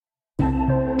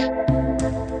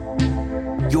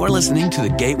You're listening to the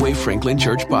Gateway Franklin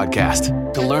Church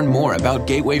podcast. To learn more about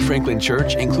Gateway Franklin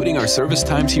Church, including our service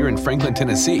times here in Franklin,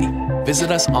 Tennessee,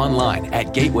 visit us online at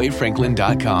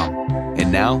gatewayfranklin.com.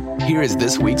 And now, here is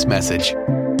this week's message.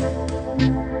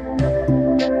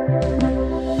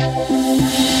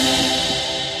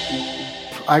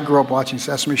 I grew up watching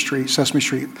Sesame Street. Sesame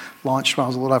Street launched when I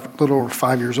was a little over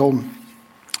 5 years old. And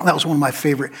that was one of my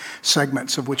favorite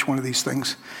segments of which one of these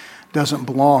things doesn't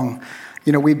belong.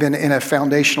 You know, we've been in a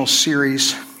foundational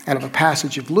series out of a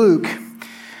passage of Luke,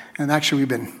 and actually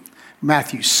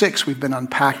Matthew 6, we've been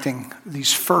unpacking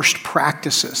these first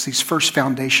practices, these first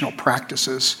foundational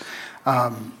practices.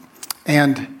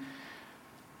 And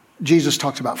Jesus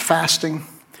talks about fasting.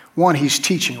 One, he's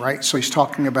teaching, right? So he's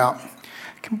talking about,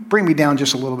 bring me down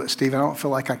just a little bit, Steve. I don't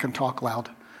feel like I can talk loud.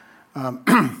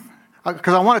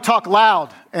 Because I want to talk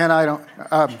loud, and I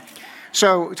don't.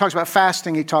 So he talks about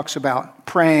fasting, he talks about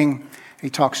praying, he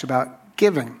talks about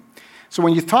giving. So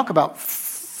when you talk about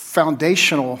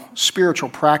foundational spiritual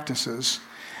practices,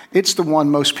 it's the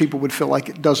one most people would feel like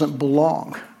it doesn't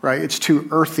belong, right? It's too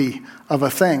earthy of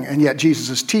a thing. And yet Jesus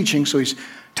is teaching, so he's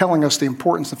telling us the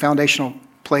importance, the foundational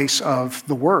place of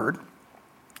the word.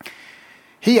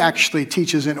 He actually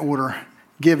teaches in order: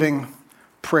 giving,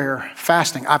 prayer,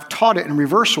 fasting. I've taught it in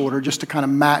reverse order just to kind of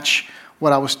match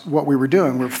what we were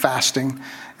doing. We were fasting,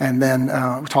 and then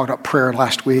we talked about prayer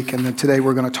last week, and then today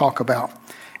we're going to talk about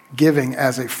giving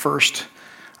as a first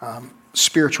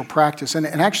spiritual practice. And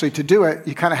actually, to do it,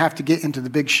 you kind of have to get into the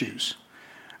big shoes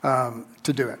to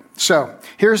do it. So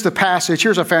here's the passage.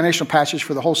 Here's a foundational passage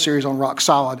for the whole series on Rock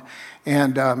Solid,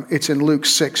 and it's in Luke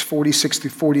 6, 46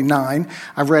 through 49.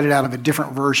 I've read it out of a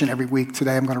different version every week.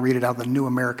 Today I'm going to read it out of the New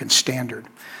American Standard.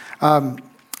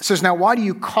 It says, "Now why do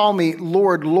you call me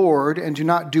Lord, Lord, and do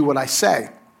not do what I say?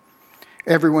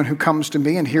 Everyone who comes to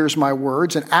me and hears my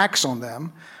words and acts on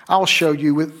them, I will show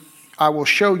you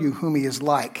whom he is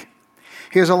like.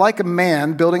 He is like a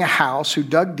man building a house who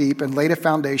dug deep and laid a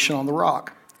foundation on the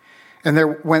rock.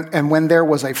 And when there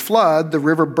was a flood, the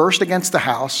river burst against the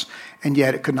house, and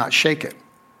yet it could not shake it,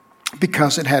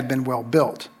 because it had been well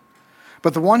built.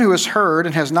 But the one who has heard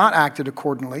and has not acted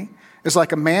accordingly is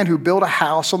like a man who built a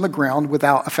house on the ground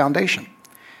without a foundation.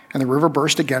 And the river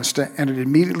burst against it, and it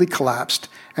immediately collapsed,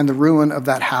 and the ruin of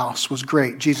that house was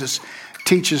great." Jesus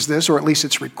teaches this, or at least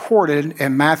it's recorded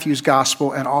in Matthew's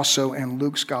gospel and also in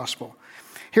Luke's gospel.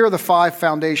 Here are the 5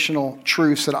 foundational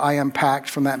truths that I unpacked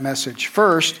from that message.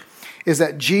 First is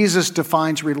that Jesus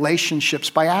defines relationships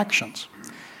by actions.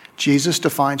 Jesus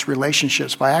defines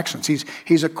relationships by actions. He's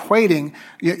equating,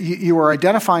 you are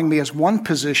identifying me as one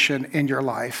position in your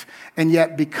life, and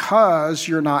yet because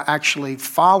you're not actually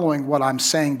following what I'm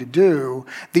saying to do,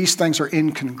 these things are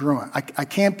incongruent. I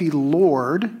can't be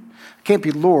Lord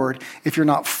if you're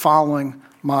not following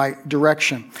my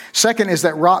direction. Second is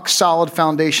that rock solid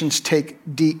foundations take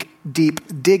deep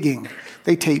digging.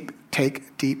 They take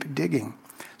deep digging.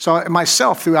 So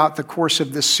myself, throughout the course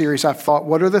of this series, I've thought,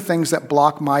 what are the things that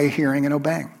block my hearing and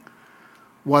obeying?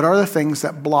 What are the things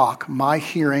that block my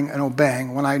hearing and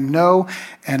obeying when I know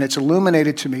and it's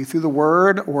illuminated to me through the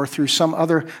word or through some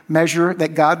other measure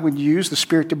that God would use the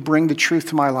Spirit to bring the truth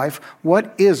to my life?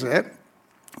 What is it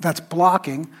that's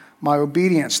blocking my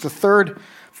obedience? The third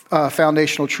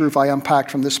foundational truth I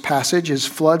unpacked from this passage is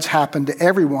floods happen to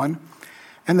everyone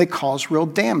and they cause real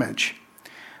damage.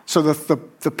 So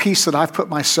the piece that I've put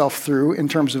myself through in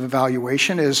terms of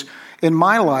evaluation is, in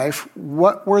my life,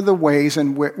 what were the ways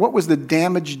and what was the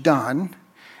damage done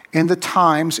in the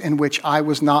times in which I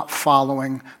was not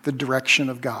following the direction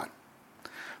of God?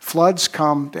 Floods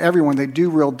come to everyone. They do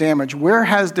real damage. Where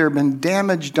has there been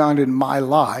damage done in my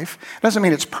life? It doesn't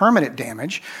mean it's permanent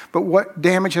damage, but what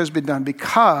damage has been done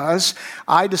because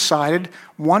I decided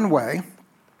one way,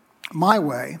 my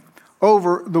way,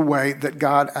 over the way that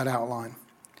God had outlined.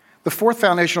 The fourth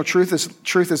foundational truth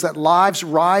is that lives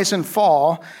rise and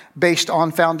fall based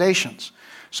on foundations.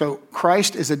 So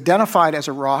Christ is identified as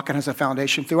a rock and as a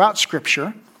foundation throughout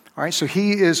Scripture. All right, so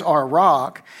he is our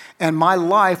rock, and my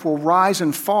life will rise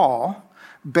and fall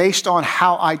based on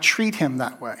how I treat him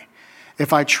that way.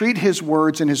 If I treat his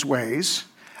words and his ways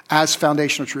as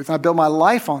foundational truth, and I build my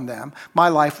life on them, my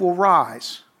life will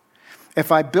rise. If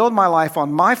I build my life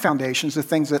on my foundations, the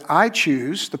things that I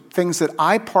choose, the things that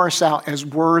I parse out as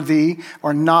worthy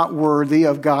or not worthy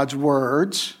of God's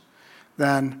words,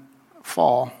 then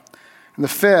fall. And the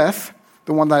fifth,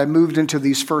 the one that I moved into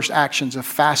these first actions of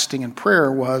fasting and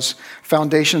prayer, was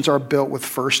foundations are built with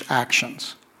first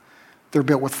actions. They're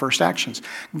built with first actions.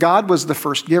 God was the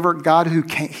first giver. God who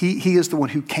came, he is the one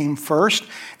who came first.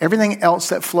 Everything else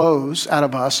that flows out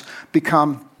of us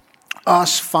become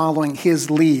us following his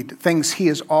lead, things he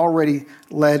has already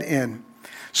led in.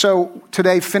 So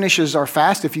today finishes our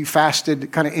fast. If you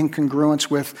fasted kind of in congruence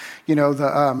with,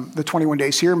 the 21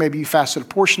 days here, maybe you fasted a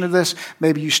portion of this.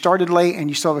 Maybe you started late and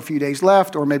you still have a few days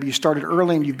left, or maybe you started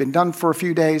early and you've been done for a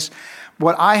few days.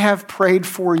 What I have prayed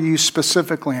for you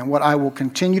specifically, and what I will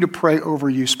continue to pray over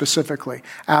you specifically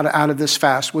out of this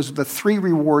fast, was the 3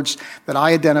 rewards that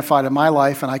I identified in my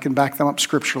life, and I can back them up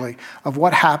scripturally, of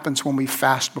what happens when we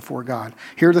fast before God.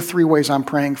 Here are the 3 ways I'm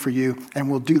praying for you, and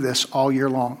we'll do this all year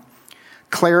long.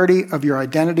 Clarity of your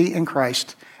identity in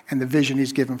Christ and the vision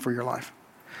he's given for your life.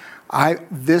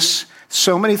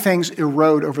 So many things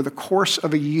erode over the course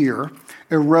of a year,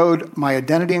 erode my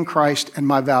identity in Christ and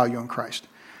my value in Christ.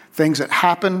 Things that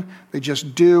happen, they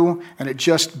just do, and it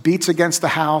just beats against the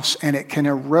house, and it can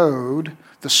erode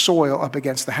the soil up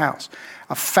against the house.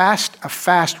 A fast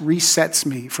resets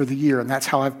me for the year, and that's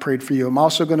how I've prayed for you. I'm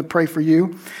also going to pray for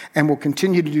you, and will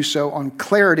continue to do so, on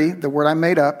clarity, the word I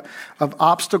made up, of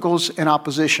obstacles and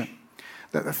opposition.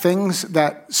 The things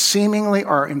that seemingly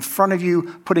are in front of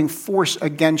you, putting force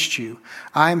against you.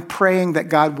 I'm praying that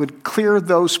God would clear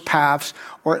those paths,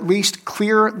 or at least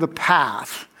clear the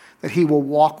path, that he will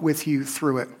walk with you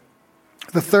through it.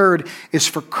 The third is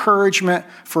for encouragement,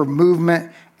 for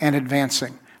movement, and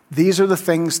advancing. These are the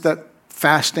things that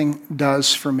fasting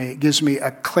does for me. It gives me a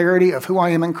clarity of who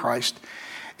I am in Christ.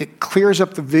 It clears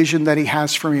up the vision that he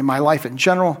has for me in my life in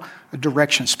general, a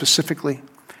direction specifically.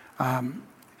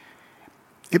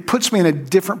 It puts me in a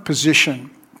different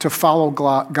position to follow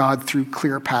God through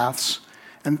clear paths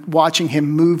and watching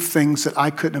him move things that I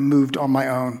couldn't have moved on my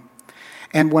own.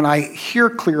 And when I hear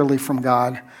clearly from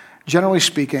God, generally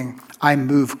speaking, I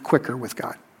move quicker with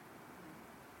God.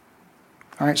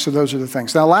 All right, so those are the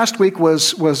things. Now, last week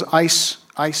was Ice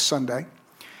Sunday,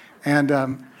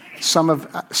 and some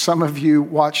of you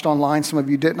watched online, some of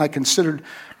you didn't. I considered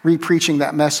re-preaching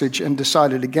that message and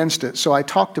decided against it. So I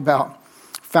talked about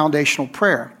foundational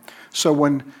prayer. So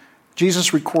when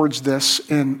Jesus records this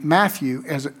in Matthew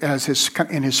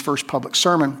in his first public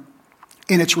sermon,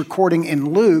 in its recording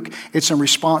in Luke, it's in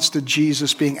response to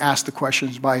Jesus being asked the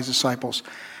questions by his disciples,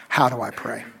 how do I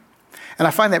pray? And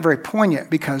I find that very poignant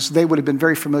because they would have been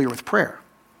very familiar with prayer.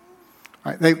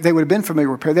 Right? They would have been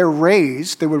familiar with prayer. They were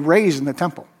raised in the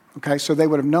temple. Okay, so they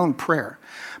would have known prayer.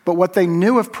 But what they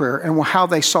knew of prayer and how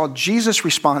they saw Jesus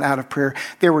respond out of prayer,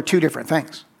 there were 2 different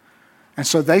things. And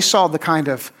so they saw the kind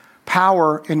of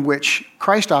power in which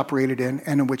Christ operated in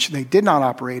and in which they did not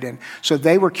operate in. So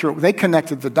they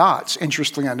connected the dots,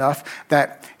 interestingly enough,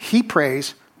 that he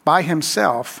prays by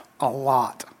himself a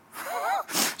lot.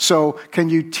 So can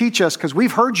you teach us, because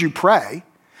we've heard you pray,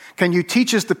 can you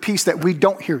teach us the piece that we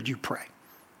don't hear you pray?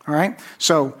 All right?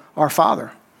 So, our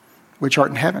Father, which art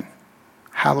in heaven,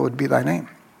 hallowed be thy name.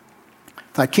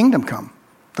 Thy kingdom come,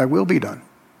 thy will be done,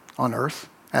 on earth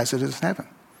as it is in heaven.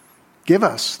 Give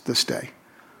us this day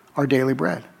our daily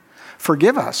bread.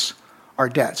 Forgive us our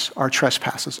debts, our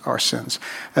trespasses, our sins,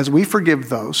 as we forgive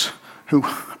those who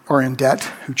are in debt,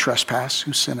 who trespass,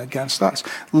 who sin against us.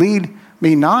 Lead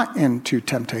me not into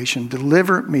temptation,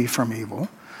 deliver me from evil,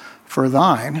 for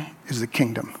thine is the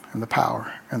kingdom and the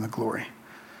power and the glory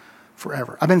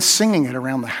forever. I've been singing it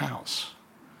around the house.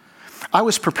 I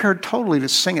was prepared totally to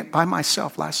sing it by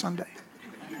myself last Sunday.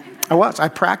 I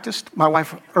practiced. My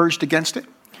wife urged against it.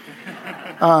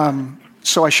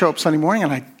 So I show up Sunday morning,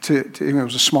 and it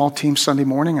was a small team Sunday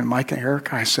morning, and Mike and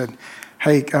Eric, I said,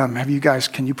 hey,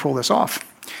 can you pull this off?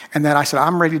 And then I said,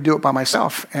 I'm ready to do it by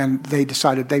myself. And they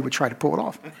decided they would try to pull it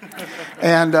off.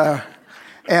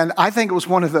 And I think it was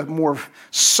one of the more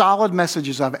solid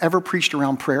messages I've ever preached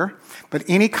around prayer. But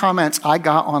any comments I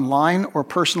got online or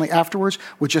personally afterwards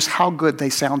were just how good they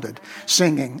sounded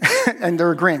singing. And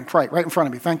they're agreeing, right in front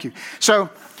of me. Thank you. So,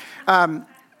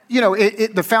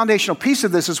 the foundational piece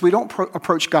of this is we don't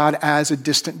approach God as a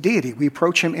distant deity. We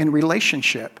approach him in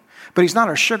relationship. But he's not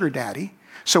our sugar daddy.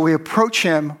 So we approach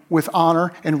him with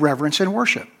honor and reverence and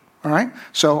worship. All right?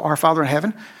 So, our Father in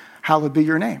heaven, hallowed be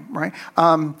your name, right?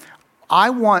 Let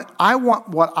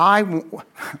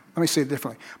me say it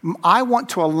differently. I want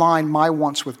to align my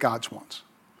wants with God's wants.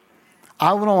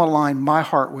 I want to align my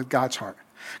heart with God's heart.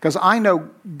 Because I know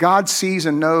God sees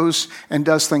and knows and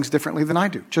does things differently than I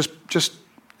do.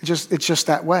 It's just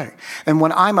that way. And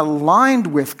when I'm aligned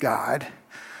with God,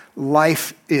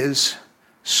 life is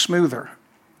smoother,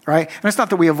 right? And it's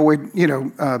not that we avoid,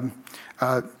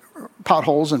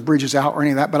 potholes and bridges out or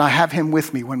any of that, but I have him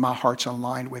with me when my heart's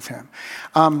aligned with him.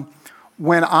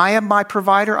 When I am my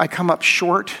provider, I come up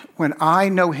short. When I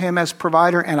know him as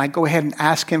provider and I go ahead and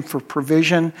ask him for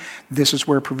provision, this is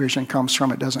where provision comes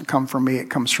from. It doesn't come from me,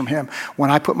 it comes from him. When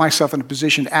I put myself in a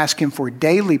position to ask him for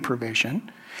daily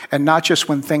provision, and not just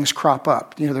when things crop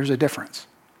up, there's a difference.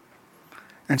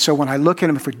 And so when I look at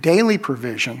him for daily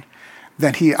provision,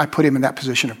 then I put him in that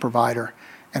position of provider,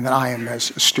 and then I am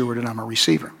as a steward and I'm a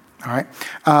receiver. All right?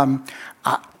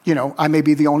 I may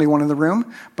be the only one in the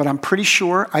room, but I'm pretty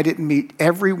sure I didn't meet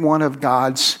every one of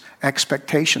God's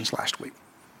expectations last week.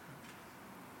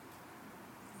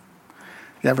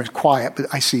 Everyone's quiet, but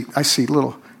I see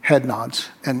little head nods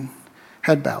and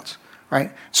head bows,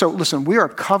 right? So listen, we are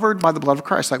covered by the blood of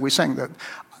Christ, like we sang, that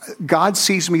God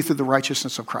sees me through the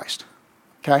righteousness of Christ,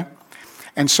 okay?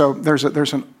 And so there's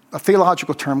a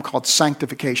theological term called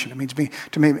sanctification. It means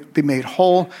to be made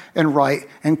whole and right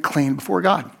and clean before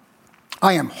God.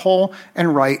 I am whole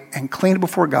and right and clean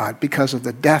before God because of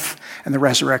the death and the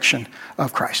resurrection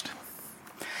of Christ.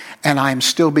 And I am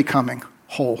still becoming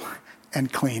whole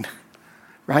and clean,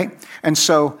 right? And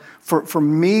so for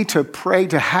me to pray,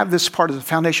 to have this part of the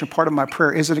foundation part of my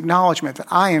prayer is an acknowledgement that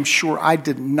I am sure I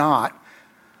did not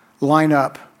line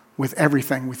up with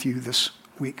everything with you this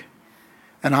week.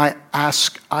 And I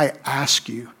ask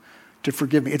you to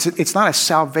forgive me. It's not a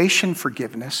salvation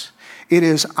forgiveness. It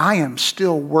is, I am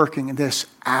still working this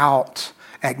out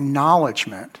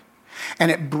acknowledgement.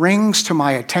 And it brings to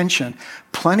my attention,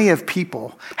 plenty of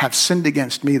people have sinned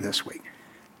against me this week.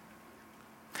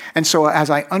 And so as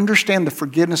I understand the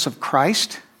forgiveness of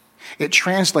Christ, it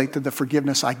translates to the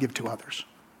forgiveness I give to others.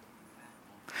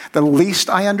 The least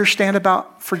I understand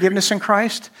about forgiveness in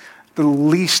Christ, the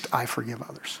least I forgive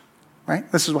others. Right?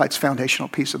 This is why it's a foundational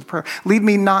piece of the prayer. Lead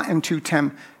me not into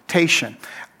temptation.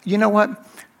 You know what?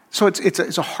 So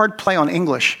it's a hard play on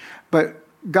English, but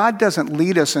God doesn't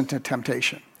lead us into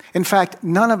temptation. In fact,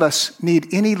 none of us need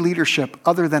any leadership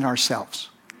other than ourselves.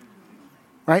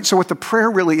 Right? So what the prayer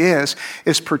really is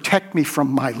protect me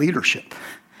from my leadership.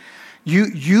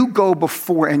 You go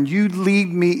before and you lead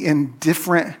me in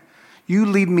different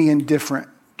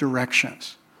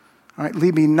directions. All right,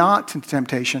 lead me not to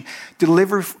temptation.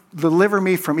 Deliver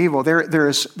me from evil. There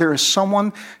is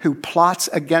someone who plots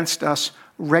against us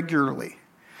regularly.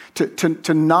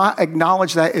 To not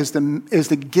acknowledge that is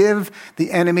to give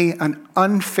the enemy an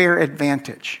unfair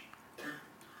advantage.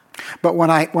 But when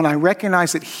I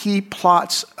recognize that he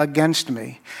plots against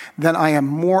me, then I am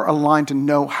more aligned to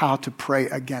know how to pray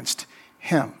against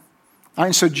him. All right,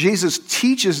 and so Jesus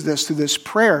teaches this through this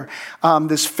prayer,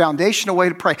 this foundational way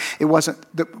to pray. It wasn't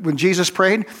when Jesus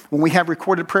prayed, when we have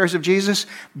recorded prayers of Jesus,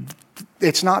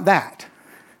 it's not that,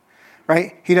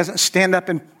 right? He doesn't stand up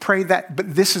and pray that,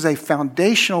 but this is a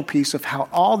foundational piece of how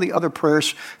all the other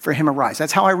prayers for him arise.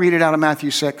 That's how I read it out of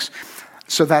Matthew 6.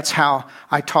 So that's how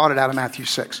I taught it out of Matthew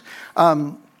 6.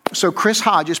 So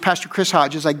Pastor Chris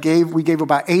Hodges, we gave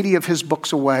about 80 of his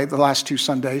books away the last 2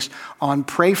 Sundays on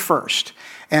Pray First.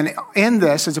 And in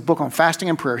this, it's a book on fasting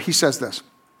and prayer. He says this: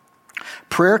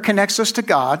 prayer connects us to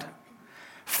God.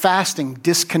 Fasting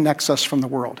disconnects us from the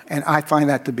world. And I find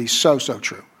that to be so, so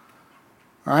true.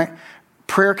 All right?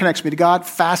 Prayer connects me to God.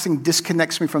 Fasting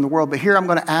disconnects me from the world. But here I'm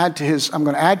going to add to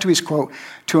his quote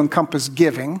to encompass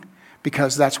giving,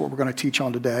 because that's what we're going to teach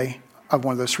on today of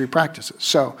one of those 3 practices.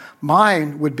 So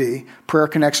mine would be prayer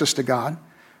connects us to God.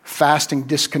 Fasting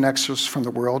disconnects us from the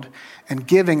world, and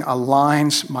giving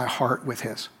aligns my heart with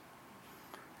his.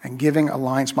 And giving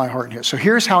aligns my heart and his. So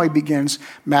here's how he begins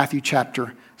Matthew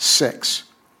chapter 6.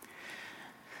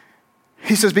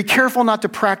 He says, be careful not to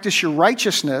practice your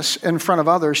righteousness in front of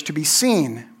others to be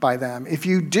seen by them. If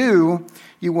you do,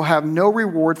 you will have no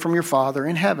reward from your Father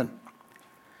in heaven.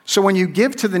 So when you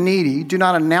give to the needy, do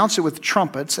not announce it with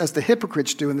trumpets, as the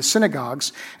hypocrites do in the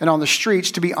synagogues and on the streets,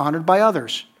 to be honored by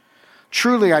others.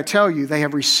 Truly, I tell you, they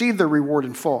have received their reward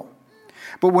in full.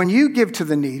 But when you give to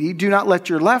the needy, do not let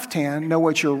your left hand know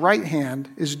what your right hand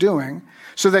is doing,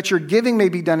 so that your giving may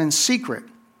be done in secret.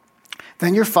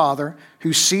 Then your Father,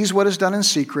 who sees what is done in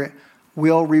secret,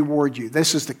 will reward you.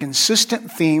 This is the consistent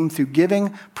theme through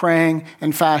giving, praying,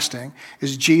 and fasting,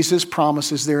 is Jesus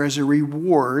promises there is a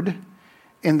reward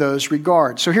in those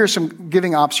regards. So here's some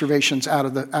giving observations out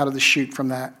of the chute from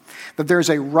that there's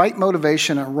a right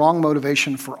motivation and a wrong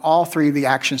motivation for all 3 of the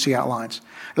actions he outlines.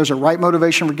 There's a right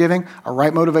motivation for giving, a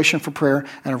right motivation for prayer,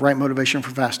 and a right motivation for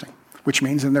fasting, which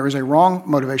means then there is a wrong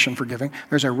motivation for giving,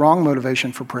 there's a wrong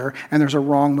motivation for prayer, and there's a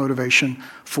wrong motivation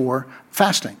for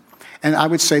fasting. And I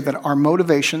would say that our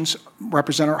motivations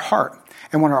represent our heart.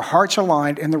 And when our heart's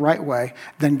aligned in the right way,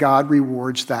 then God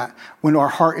rewards that. When our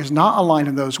heart is not aligned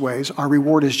in those ways, our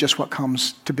reward is just what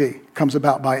comes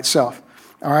about by itself.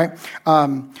 all right?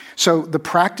 So the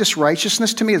practice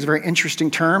righteousness to me is a very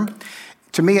interesting term.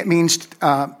 To me, it means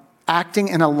acting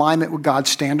in alignment with God's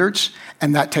standards,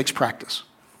 and that takes practice.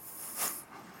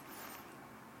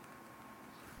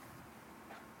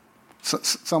 So,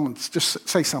 someone just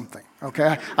say something,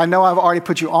 okay? I know I've already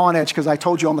put you on edge because I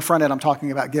told you on the front end I'm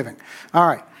talking about giving. All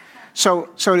right. So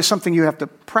it is something you have to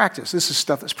practice. This is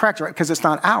stuff that's practiced, right? Because it's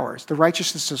not ours. The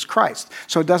righteousness is Christ.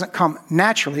 So it doesn't come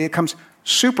naturally. It comes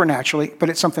supernaturally, but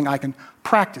it's something I can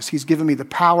practice. He's given me the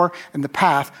power and the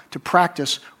path to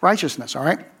practice righteousness, all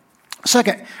right?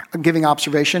 Second giving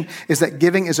observation is that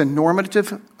giving is a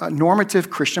normative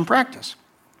Christian practice.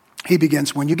 He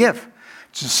begins when you give.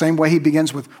 It's the same way he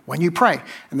begins with when you pray,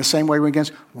 and the same way he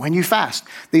begins when you fast.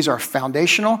 These are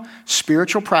foundational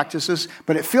spiritual practices,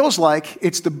 but it feels like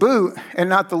it's the boot and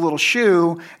not the little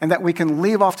shoe, and that we can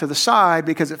leave off to the side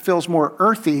because it feels more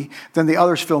earthy than the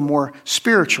others feel more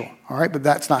spiritual. All right, but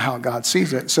that's not how God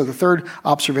sees it. So the third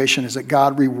observation is that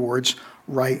God rewards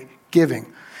right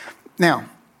giving. Now,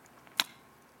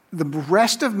 the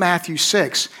rest of Matthew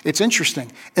 6, it's interesting.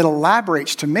 It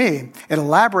elaborates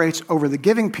over the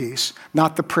giving piece,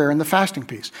 not the prayer and the fasting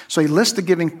piece. So he lists the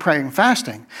giving, prayer, and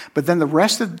fasting, but then the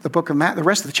rest of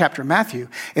the chapter of Matthew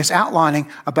is outlining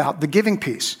about the giving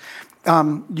piece.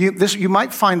 You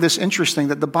might find this interesting,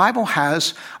 that the Bible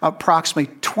has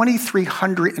approximately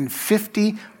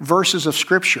 2,350 verses of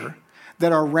Scripture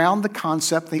that are around the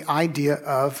concept, the idea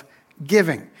of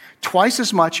giving. Twice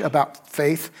as much about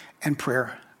faith and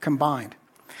prayer combined.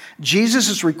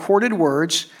 Jesus' recorded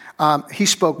words, he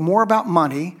spoke more about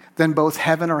money than both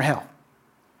heaven or hell.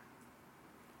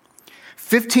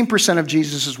 15% of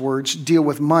Jesus' words deal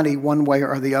with money one way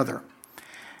or the other.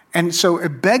 And so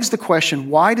it begs the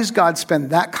question, why does God spend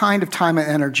that kind of time and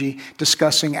energy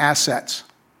discussing assets?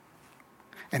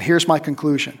 And here's my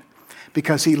conclusion.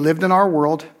 Because he lived in our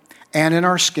world and in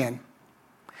our skin,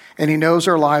 and he knows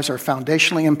our lives are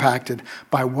foundationally impacted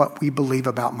by what we believe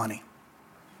about money.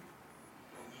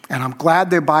 And I'm glad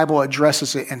the Bible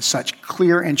addresses it in such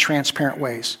clear and transparent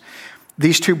ways.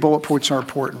 These two bullet points are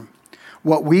important.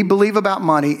 What we believe about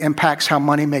money impacts how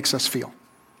money makes us feel.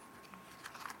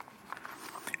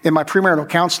 In my premarital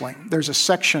counseling, there's a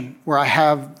section where I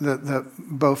have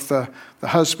both the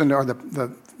husband or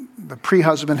the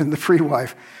pre-husband and the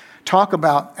pre-wife talk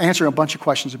about answering a bunch of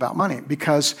questions about money,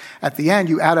 because at the end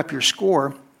you add up your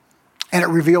score and it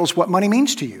reveals what money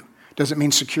means to you. Does it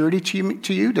mean security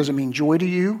to you? Does it mean joy to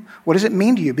you? What does it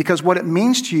mean to you? Because what it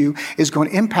means to you is going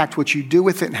to impact what you do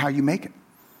with it and how you make it.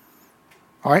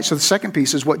 All right, so the second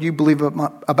piece is what you believe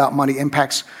about money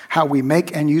impacts how we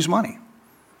make and use money.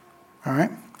 All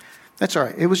right? That's all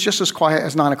right. It was just as quiet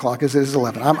as 9 o'clock as it is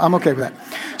 11. I'm okay with that.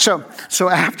 So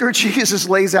after Jesus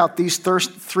lays out these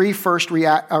three first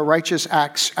righteous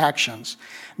actions,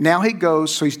 now he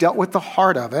goes, so he's dealt with the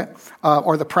heart of it,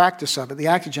 or the practice of it, the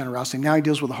act of generosity. Now he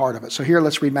deals with the heart of it. So here,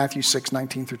 let's read Matthew 6,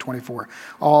 19 through 24.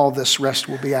 All this rest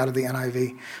will be out of the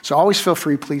NIV. So always feel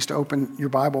free, please, to open your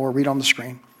Bible or read on the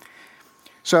screen.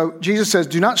 So Jesus says,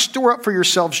 do not store up for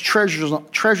yourselves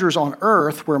treasures on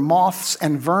earth where moths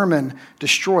and vermin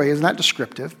destroy. Isn't that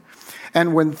descriptive?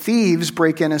 And when thieves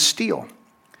break in and steal.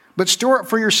 But store up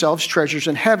for yourselves treasures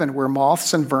in heaven where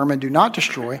moths and vermin do not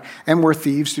destroy and where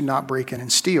thieves do not break in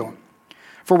and steal.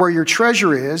 For where your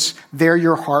treasure is, there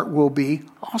your heart will be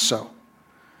also.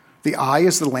 The eye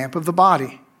is the lamp of the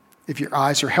body. If your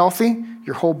eyes are healthy,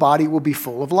 your whole body will be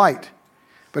full of light.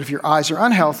 But if your eyes are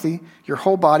unhealthy, your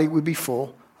whole body would be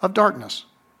full of darkness.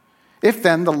 If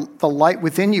then the light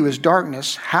within you is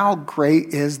darkness, how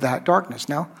great is that darkness?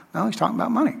 Now he's talking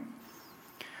about money.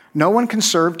 No one can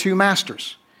serve two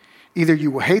masters. Either you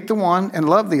will hate the one and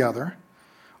love the other,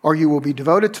 or you will be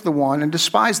devoted to the one and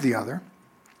despise the other.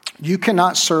 You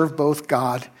cannot serve both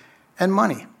God and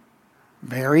money.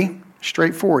 Very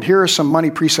straightforward. Here are some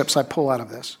money precepts I pull out of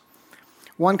this.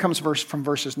 One comes from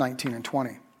verses 19 and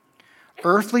 20.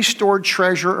 Earthly stored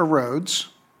treasure erodes.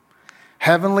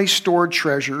 Heavenly stored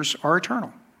treasures are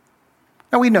eternal.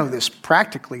 Now we know this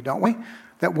practically, don't we?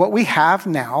 That what we have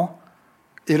now,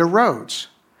 it erodes.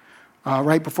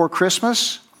 Right before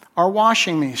Christmas, our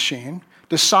washing machine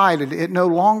decided it no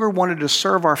longer wanted to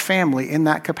serve our family in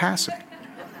that capacity.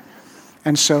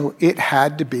 And so it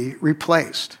had to be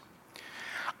replaced.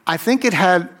 I think it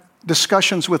had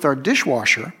discussions with our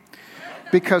dishwasher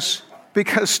because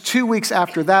 2 weeks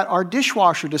after that, our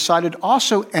dishwasher decided to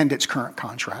also end its current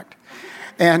contract.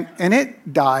 And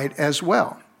it died as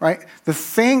well, right?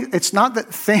 It's not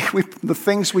that the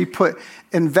things we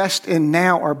invest in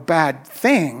now are bad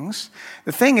things.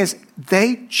 The thing is,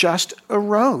 they just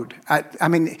erode. I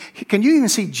mean, can you even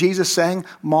see Jesus saying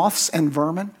moths and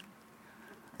vermin?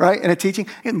 right, in a teaching.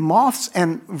 And moths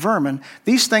and vermin,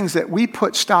 these things that we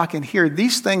put stock in here,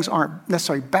 these things aren't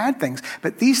necessarily bad things,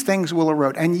 but these things will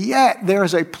erode. And yet there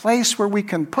is a place where we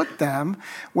can put them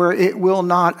where it will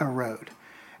not erode.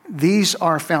 These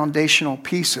are foundational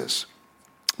pieces.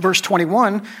 Verse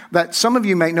 21, that some of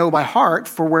you may know by heart,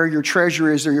 for where your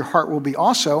treasure is, there your heart will be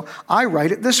also. I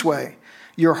write it this way: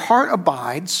 your heart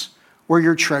abides where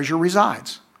your treasure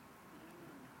resides.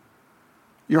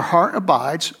 Your heart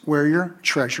abides where your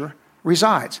treasure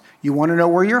resides. You want to know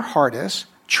where your heart is?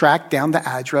 Track down the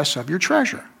address of your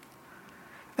treasure.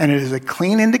 And it is a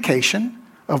clean indication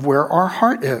of where our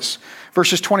heart is.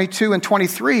 Verses 22 and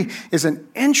 23 is an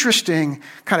interesting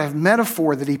kind of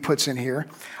metaphor that he puts in here.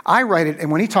 I write it, and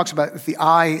when he talks about if the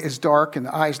eye is dark and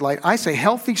the eye is light, I say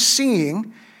healthy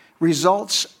seeing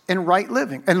results in right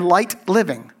living and light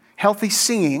living. Healthy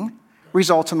seeing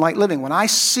results in light living. When I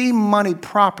see money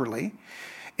properly,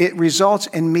 it results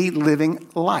in me living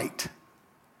light.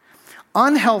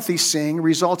 Unhealthy seeing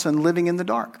results in living in the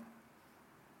dark.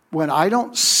 When I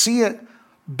don't see it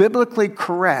biblically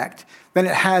correct, then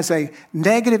it has a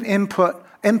negative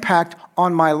impact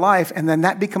on my life, and then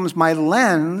that becomes my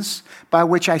lens by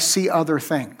which I see other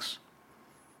things.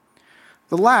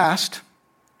 The last,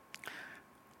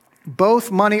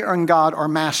 both money and God are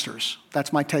masters.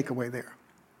 That's my takeaway there.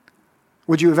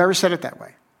 Would you have ever said it that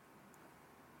way?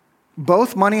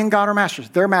 Both money and God are masters.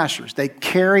 They're masters. They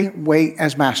carry weight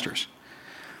as masters.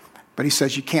 But he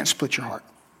says you can't split your heart.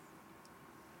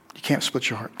 You can't split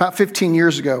your heart. About 15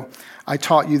 years ago, I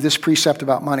taught you this precept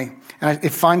about money. And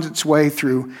it finds its way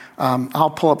through, I'll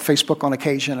pull up Facebook on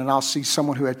occasion and I'll see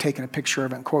someone who had taken a picture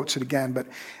of it and quotes it again. But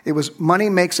it was, money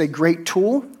makes a great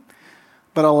tool,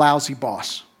 but a lousy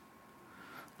boss.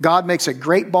 God makes a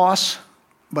great boss,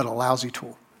 but a lousy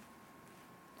tool.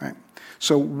 Right?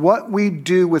 So what we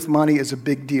do with money is a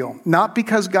big deal. Not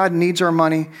because God needs our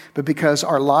money, but because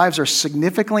our lives are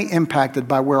significantly impacted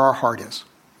by where our heart is.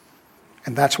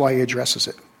 And that's why he addresses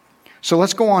it. So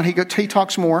let's go on. He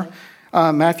talks more.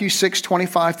 Matthew 6,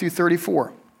 25 through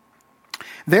 34.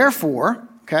 Therefore,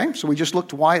 okay, so we just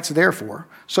looked why it's therefore.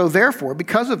 So therefore,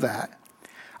 because of that,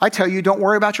 I tell you, don't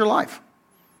worry about your life.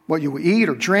 What you will eat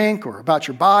or drink, or about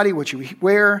your body, what you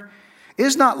wear.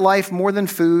 Is not life more than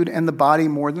food, and the body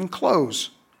more than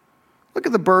clothes? Look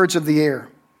at the birds of the air.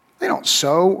 They don't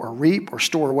sow or reap or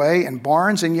store away in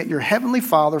barns, and yet your heavenly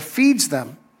Father feeds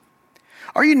them.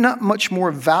 Are you not much more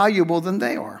valuable than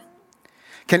they are?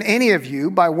 Can any of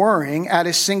you, by worrying, add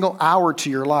a single hour to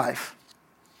your life?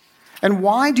 And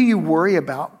why do you worry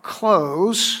about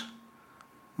clothes?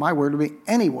 My word would be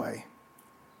anyway.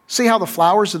 See how the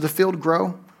flowers of the field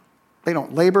grow? They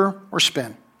don't labor or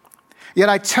spin. Yet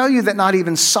I tell you that not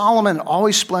even Solomon in all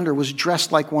his splendor was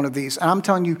dressed like one of these. And I'm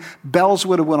telling you, bells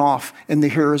would have went off in the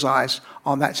hearer's eyes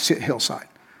on that hillside.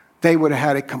 They would have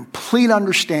had a complete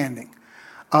understanding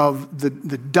of the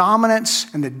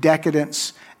dominance and the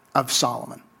decadence of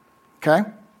Solomon. Okay?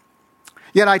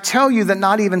 Yet I tell you that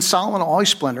not even Solomon in all his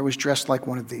splendor was dressed like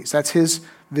one of these. That's his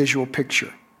visual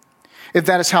picture. If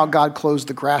that is how God clothes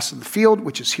the grass of the field,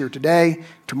 which is here today,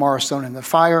 tomorrow sown in the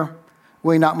fire,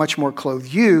 will he not much more clothe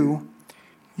you,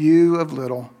 you of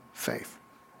little faith?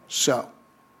 So,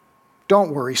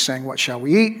 don't worry saying, what shall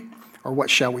we eat? Or what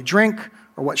shall we drink?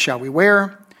 Or what shall we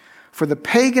wear? For the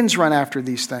pagans run after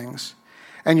these things,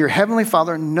 and your heavenly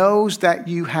Father knows that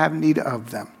you have need of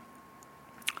them.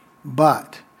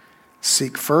 But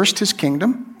seek first his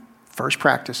kingdom, first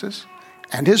practices,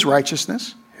 and his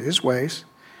righteousness, his ways,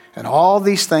 and all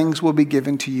these things will be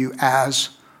given to you as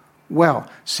well.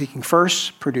 Seeking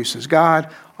first produces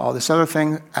God, all this other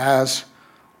thing as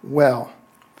well.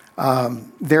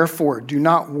 Therefore, do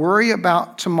not worry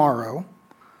about tomorrow,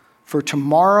 for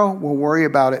tomorrow will worry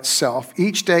about itself.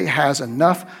 Each day has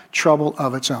enough trouble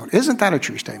of its own. Isn't that a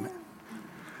true statement?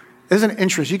 Isn't it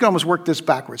interesting? You can almost work this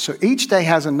backwards. So each day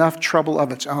has enough trouble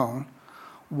of its own.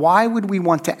 Why would we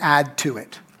want to add to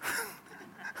it?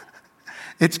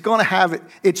 It's going to have it.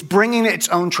 It's bringing its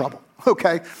own trouble.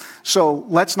 Okay? So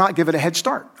let's not give it a head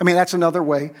start. I mean, that's another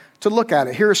way to look at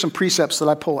it. Here are some precepts that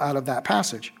I pull out of that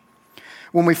passage.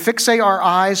 When we fixate our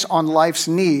eyes on life's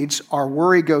needs, our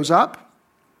worry goes up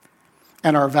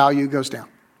and our value goes down.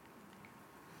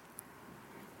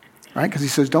 Right? Because he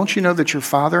says, don't you know that your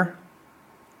Father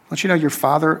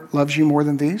loves you more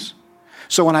than these?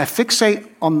 So when I fixate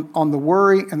on the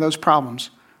worry and those problems,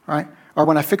 right? Or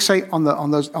when I fixate on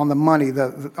the money,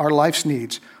 our life's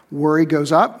needs, worry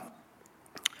goes up,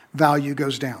 value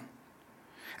goes down.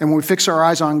 And when we fix our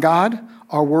eyes on God,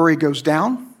 our worry goes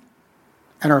down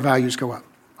and our values go up.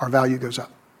 Our value goes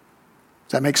up.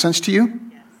 Does that make sense to you?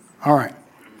 Yes. All right.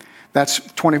 That's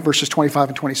verses 25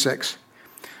 and 26.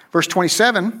 Verse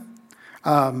 27,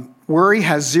 worry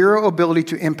has zero ability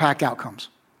to impact outcomes.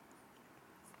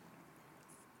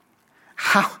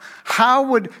 How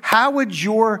would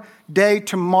your day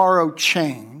tomorrow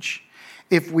change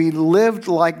if we lived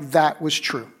like that was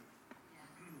true?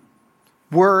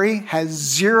 Worry has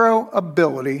zero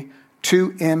ability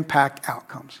to impact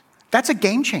outcomes. That's a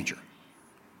game changer.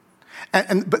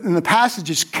 But the passage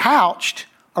is couched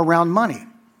around money.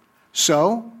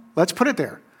 So let's put it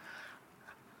there.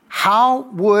 How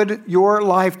would your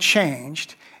life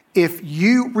change if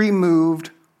you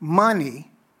removed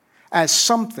money as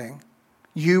something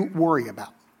you worry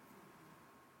about?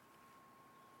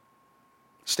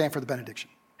 Stand for the benediction.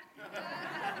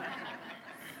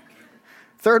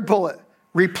 Third bullet,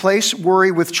 replace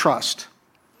worry with trust.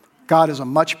 God is a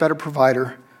much better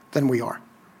provider than we are.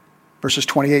 Verses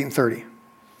 28 and 30.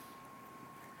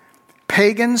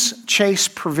 Pagans chase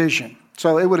provision.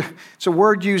 So it's a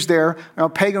word used there. A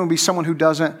pagan would be someone who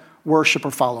doesn't worship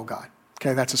or follow God.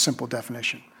 Okay, that's a simple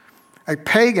definition. A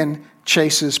pagan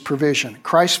chases provision.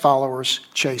 Christ followers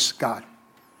chase God.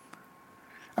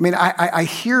 I mean, I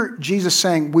hear Jesus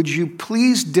saying, would you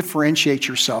please differentiate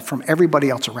yourself from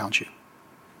everybody else around you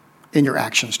in your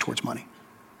actions towards money?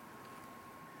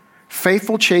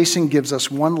 Faithful chasing gives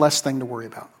us one less thing to worry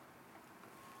about.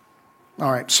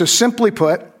 All right, so simply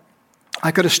put,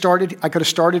 I could have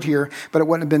started here, but it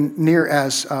wouldn't have been near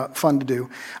as fun to do.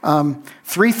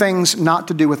 3 things not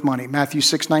to do with money. Matthew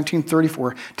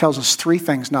 6:19-34 tells us 3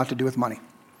 things not to do with money.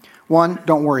 1,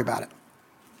 don't worry about it.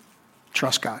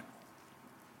 Trust God.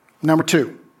 Number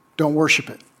 2, don't worship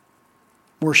it.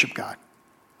 Worship God.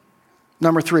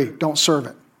 Number 3, don't serve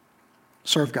it.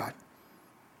 Serve God.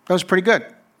 That was pretty good.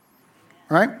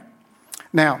 All right?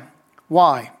 Now,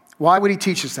 why? Why would he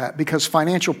teach us that? Because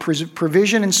financial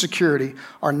provision and security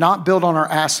are not built on our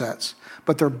assets,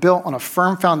 but they're built on a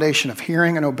firm foundation of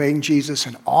hearing and obeying Jesus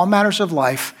in all matters of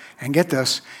life, and get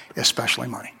this, especially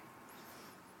money.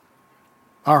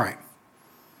 All right.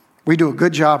 We do a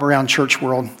good job around church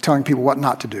world telling people what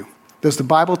not to do. Does the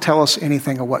Bible tell us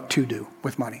anything of what to do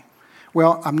with money?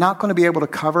 Well, I'm not going to be able to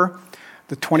cover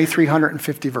the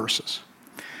 2,350 verses.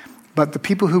 But the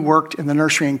people who worked in the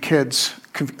nursery and kids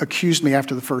accused me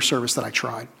after the first service that I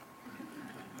tried.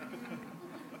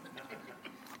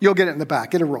 You'll get it in the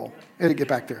back. It'll roll. It'll get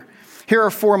back there. Here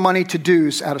are 4 money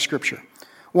to-dos out of Scripture.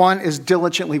 1 is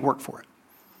diligently work for it.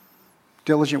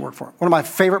 Diligent work for it. One of my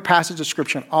favorite passages of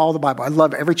Scripture in all the Bible. I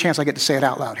love every chance I get to say it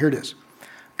out loud. Here it is.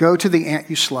 Go to the ant,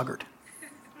 you sluggard.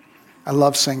 I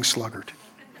love saying sluggard.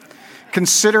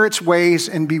 Consider its ways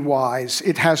and be wise.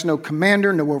 It has no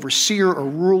commander, no overseer or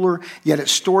ruler, yet it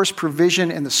stores provision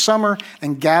in the summer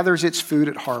and gathers its food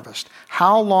at harvest.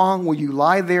 How long will you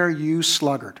lie there, you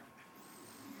sluggard?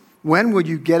 When will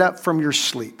you get up from your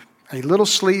sleep? A little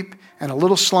sleep and a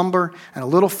little slumber and a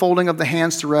little folding of the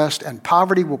hands to rest, and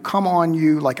poverty will come on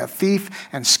you like a thief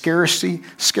and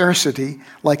scarcity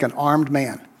like an armed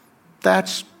man.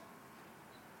 That's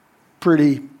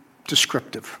pretty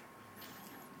descriptive.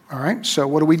 All right, so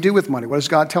what do we do with money? What does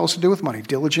God tell us to do with money?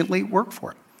 Diligently work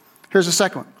for it. Here's the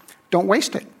second one. Don't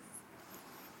waste it.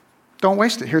 Don't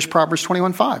waste it. Here's Proverbs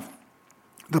 21:5.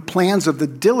 The plans of the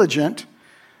diligent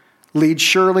lead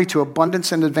surely to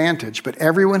abundance and advantage, but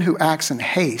everyone who acts in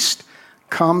haste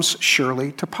comes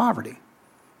surely to poverty.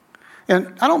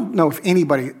 And I don't know if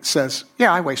anybody says,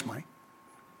 yeah, I waste money.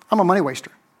 I'm a money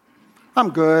waster.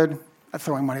 I'm good at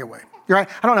throwing money away. You're right.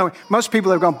 I don't know. Most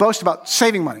people are going to boast about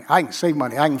saving money. I can save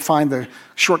money. I can find the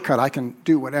shortcut. I can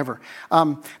do whatever.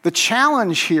 The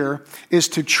challenge here is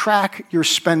to track your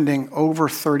spending over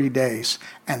 30 days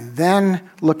and then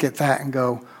look at that and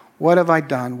go, what have I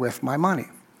done with my money?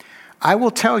 I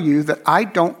will tell you that I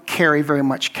don't carry very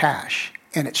much cash,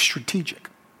 and it's strategic.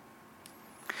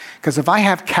 Because if I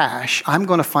have cash, I'm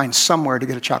going to find somewhere to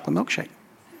get a chocolate milkshake.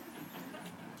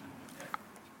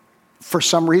 For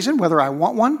some reason, whether I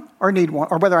want one or need one,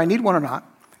 or whether I need one or not.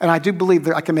 And I do believe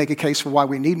that I can make a case for why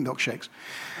we need milkshakes.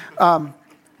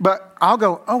 But I'll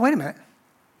go, oh, wait a minute.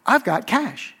 I've got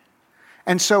cash.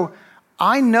 And so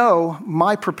I know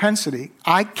my propensity.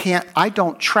 I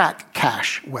don't track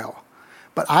cash well.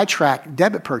 But I track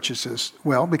debit purchases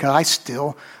well because I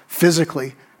still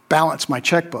physically balance my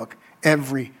checkbook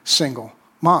every single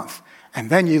month. And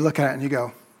then you look at it and you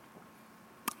go,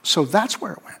 so that's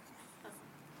where it went.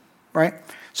 Right?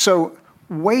 So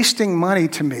wasting money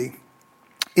to me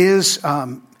is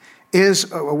a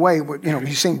way,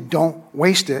 he's saying don't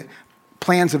waste it.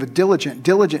 Plans of a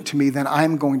diligent to me, then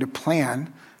I'm going to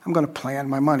plan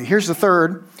my money. Here's the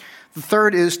third. The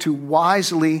third is to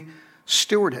wisely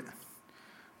steward it.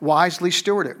 wisely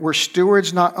steward it. We're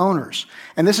stewards, not owners.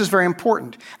 And this is very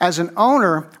important. As an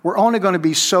owner, we're only going to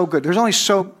be so good. There's only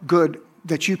so good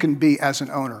that you can be as an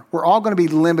owner. We're all going to be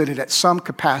limited at some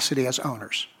capacity as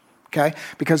owners. Okay,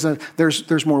 because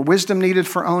there's more wisdom needed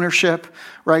for ownership,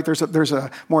 right? There's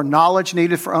a more knowledge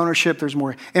needed for ownership. There's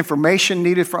more information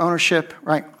needed for ownership,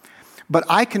 right? But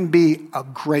I can be a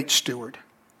great steward,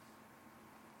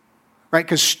 right?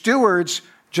 Because stewards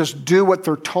just do what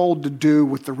they're told to do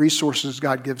with the resources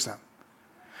God gives them.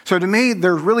 So to me,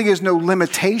 there really is no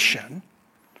limitation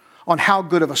on how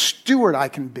good of a steward I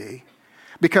can be,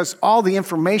 because all the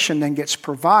information then gets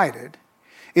provided.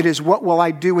 It is what will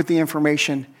I do with the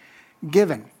information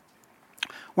given.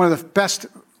 One of the best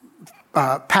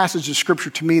passages of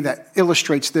Scripture to me that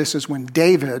illustrates this is when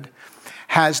David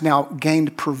has now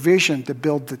gained provision to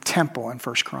build the temple in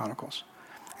 1 Chronicles.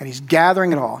 And he's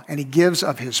gathering it all, and he gives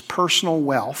of his personal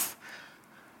wealth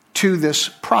to this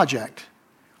project.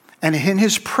 And in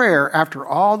his prayer, after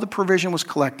all the provision was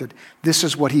collected, this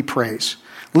is what he prays.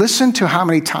 Listen to how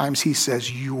many times he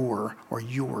says your or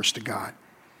yours to God.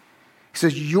 He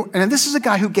says, and this is a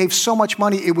guy who gave so much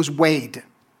money, it was weighed,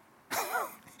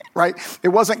 right? It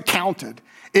wasn't counted.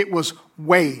 It was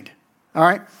weighed, all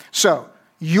right? So,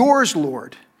 yours,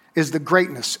 Lord, is the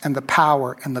greatness and the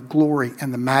power and the glory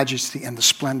and the majesty and the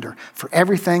splendor. For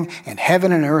everything in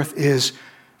heaven and earth is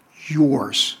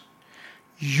yours.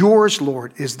 Yours,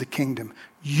 Lord, is the kingdom.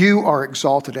 You are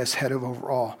exalted as head of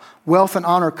over all. Wealth and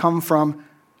honor come from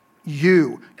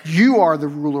you. You are the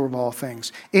ruler of all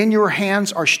things. In your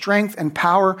hands are strength and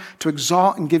power to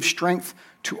exalt and give strength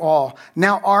to all.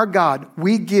 Now, our God,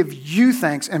 we give you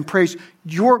thanks and praise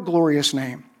your glorious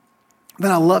name. Then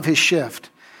I love his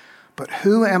shift. But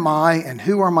who am I and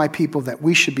who are my people that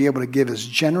we should be able to give as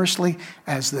generously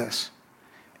as this?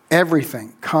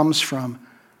 Everything comes from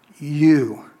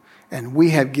you, and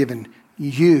we have given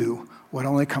you what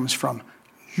only comes from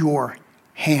your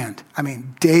hand. I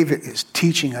mean, David is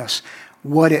teaching us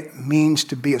what it means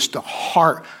to be the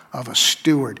heart of a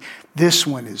steward. This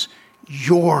one is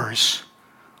yours,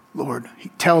 Lord. He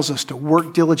tells us to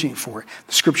work diligently for it.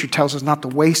 The Scripture tells us not to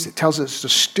waste it. It tells us to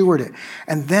steward it.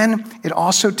 And then it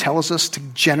also tells us to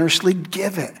generously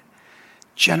give it.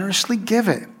 Generously give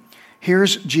it.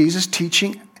 Here's Jesus'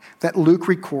 teaching that Luke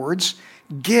records.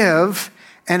 Give,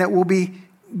 and it will be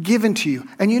given to you.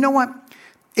 And you know what?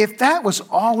 If that was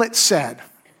all it said,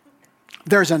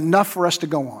 there's enough for us to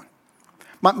go on.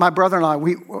 My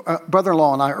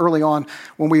brother-in-law and I, early on,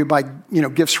 when we would buy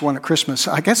gifts for one at Christmas,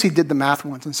 I guess he did the math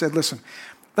once and said, listen,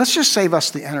 let's just save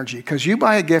us the energy, because you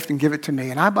buy a gift and give it to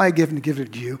me, and I buy a gift and give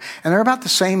it to you, and they're about the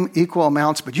same equal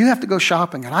amounts, but you have to go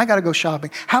shopping, and I got to go shopping.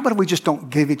 How about if we just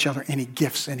don't give each other any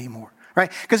gifts anymore,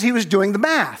 right? Because he was doing the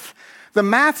math. The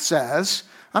math says,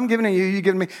 I'm giving to you, you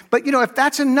giving me. But, if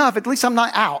that's enough, at least I'm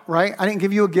not out, right? I didn't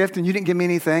give you a gift and you didn't give me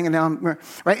anything. And now I'm,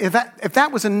 right? If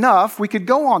that was enough, we could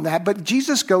go on that. But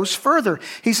Jesus goes further.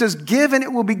 He says, give and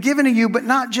it will be given to you, but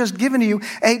not just given to you,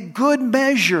 a good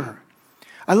measure.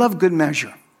 I love good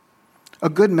measure. A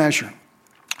good measure.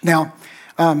 Now,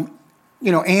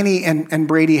 Annie and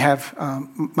Brady have,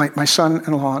 my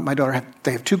son-in-law and my daughter,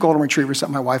 they have 2 golden retrievers that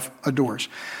my wife adores.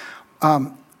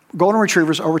 Golden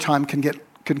retrievers over time can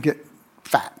get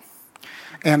fat.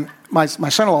 And my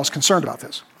son-in-law is concerned about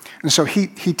this. And so he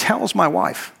tells my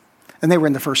wife, and they were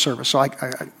in the first service, so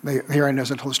here I know I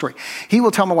told the story. He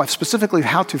will tell my wife specifically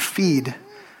how to feed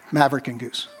Maverick and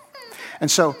Goose. And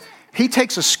so he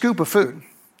takes a scoop of food,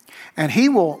 and he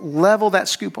will level that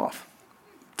scoop off.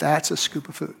 That's a scoop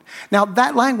of food. Now,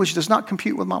 that language does not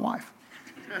compute with my wife.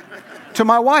 To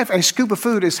my wife, a scoop of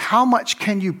food is how much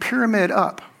can you pyramid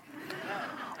up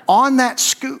on that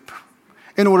scoop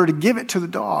in order to give it to the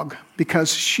dog,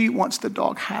 because she wants the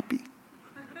dog happy,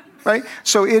 right?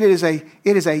 So it is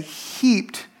a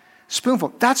heaped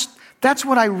spoonful. That's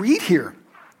what I read here.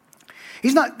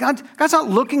 God's not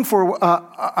looking for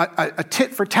a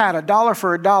tit for tat, a dollar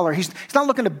for a dollar. He's not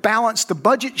looking to balance the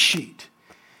budget sheet.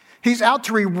 He's out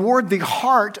to reward the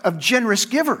heart of generous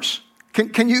givers.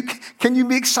 Can you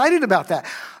be excited about that?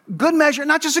 Good measure,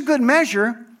 not just a good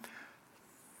measure,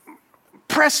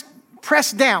 press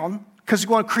down, because you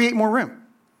want to create more room.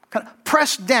 Kind of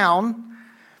pressed down,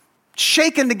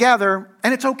 shaken together,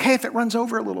 and it's okay if it runs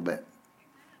over a little bit.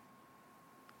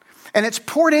 And it's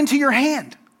poured into your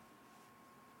hand.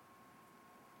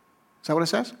 Is that what it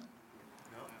says?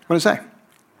 What does it say?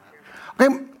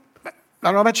 Okay, I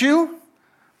don't know about you.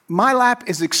 My lap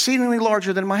is exceedingly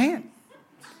larger than my hand.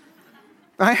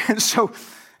 Right? And so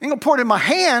I'm going to pour it in my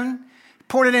hand,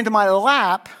 pour it into my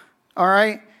lap, all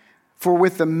right? For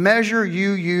with the measure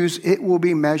you use, it will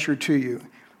be measured to you.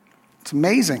 It's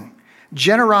amazing.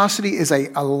 Generosity is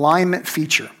an alignment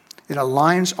feature. It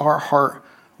aligns our heart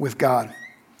with God.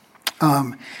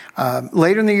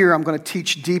 Later in the year, I'm going to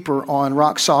teach deeper on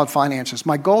rock solid finances.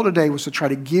 My goal today was to try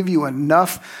to give you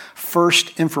enough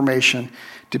first information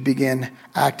to begin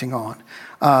acting on.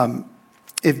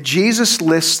 If Jesus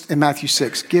lists in Matthew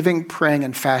 6, giving, praying,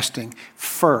 and fasting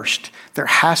first, there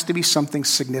has to be something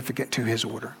significant to his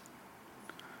order,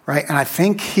 right? And I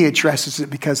think he addresses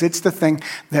it because it's the thing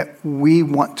that we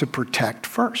want to protect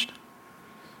first.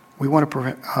 We want to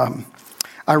prevent.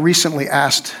 I was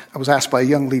asked by a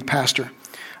young lead pastor,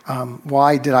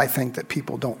 why did I think that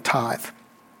people don't tithe?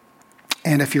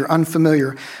 And if you're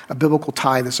unfamiliar, a biblical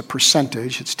tithe is a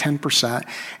percentage. It's 10%,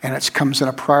 and it comes in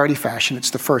a priority fashion. It's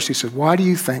the first. He said, why do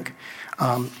you think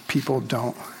people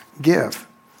don't give?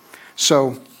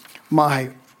 So I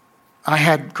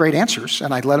had great answers,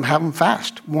 and I let them have them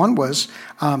fast. One was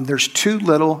there's too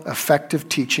little effective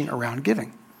teaching around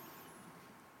giving,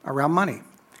 around money.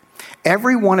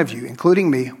 Every one of you,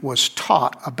 including me, was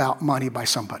taught about money by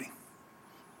somebody.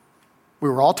 We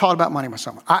were all taught about money by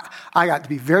someone. I got to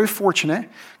be very fortunate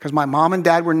because my mom and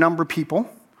dad were number people.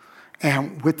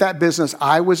 And with that business,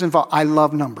 I was involved. I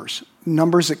love numbers.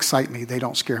 Numbers excite me. They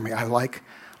don't scare me. I like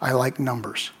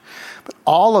numbers. But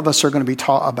all of us are going to be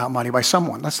taught about money by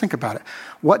someone. Let's think about it.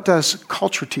 What does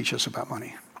culture teach us about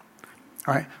money?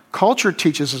 All right. Culture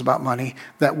teaches us about money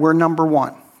that we're number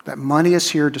one, that money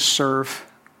is here to serve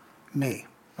me.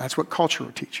 That's what culture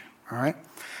will teach you. All right.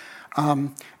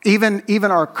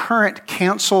 Even our current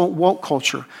cancel woke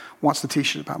culture wants to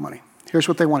teach you about money. Here's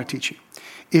what they want to teach you.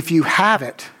 If you have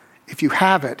it,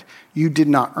 you did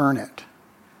not earn it,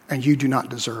 and you do not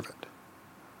deserve it.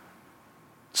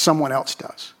 Someone else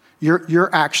does. What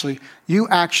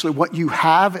you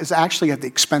have is actually at the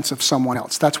expense of someone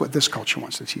else. That's what this culture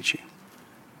wants to teach you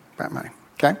about money.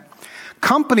 Okay?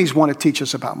 Companies want to teach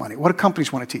us about money. What do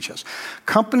companies want to teach us?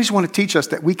 Companies want to teach us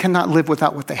that we cannot live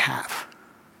without what they have.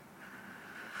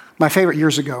 My favorite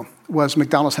years ago was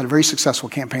McDonald's had a very successful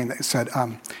campaign that said,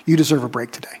 you deserve a break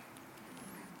today.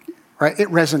 Right? It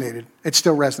resonated. It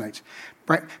still resonates.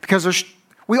 Right? Because it's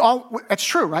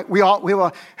true, right?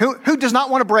 Who does not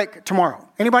want a break tomorrow?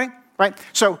 Anybody? Right?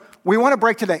 So we want a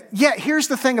break today. Yet here's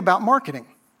the thing about marketing.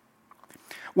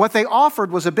 What they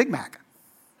offered was a Big Mac.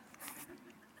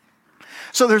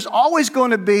 So there's always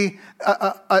going to be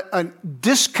a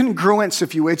discongruence,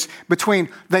 if you will, between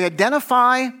they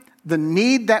identify the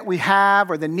need that we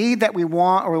have or the need that we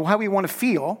want or how we want to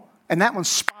feel, and that one's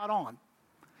spot on.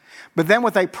 But then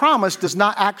what they promise does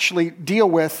not actually deal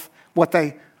with what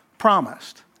they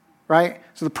promised, right?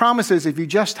 So the promise is if you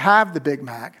just have the Big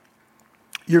Mac,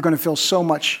 you're going to feel so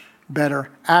much better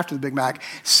after the Big Mac.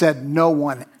 Said no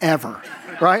one ever,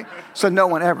 right? Said no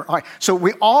one ever. All right. So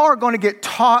we all are going to get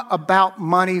taught about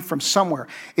money from somewhere.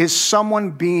 Is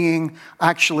someone being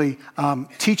actually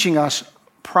teaching us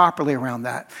properly around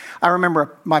that? I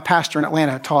remember my pastor in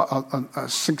Atlanta taught a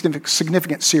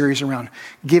significant series around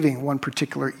giving one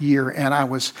particular year, and I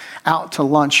was out to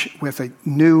lunch with a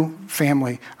new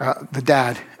family, the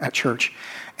dad at church,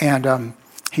 and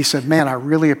he said, man, I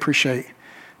really appreciate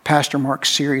Pastor Mark's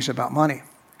series about money.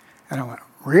 And I went,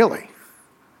 really?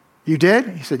 You did?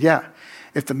 He said, yeah.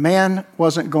 If the man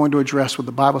wasn't going to address what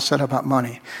the Bible said about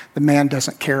money, the man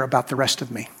doesn't care about the rest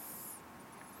of me.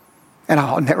 And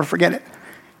I'll never forget it.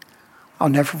 I'll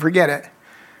never forget it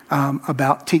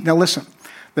Now listen,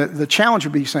 the challenge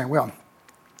would be saying, well,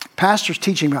 pastor's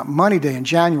teaching about money day in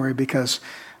January because,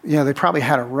 they probably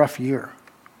had a rough year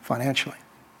financially.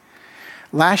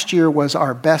 Last year was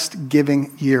our best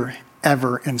giving year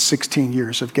ever in 16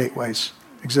 years of Gateway's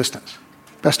existence.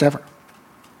 Best ever.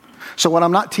 So what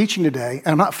I'm not teaching today,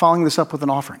 and I'm not following this up with an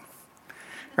offering,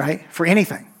 right? For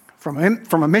anything, from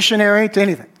a missionary to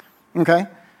anything, okay?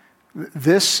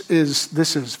 This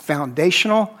is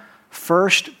foundational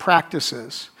first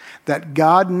practices that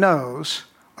God knows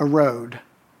erode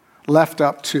left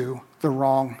up to the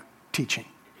wrong teaching.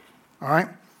 All right?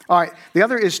 All right. The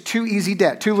other is too easy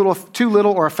debt. Too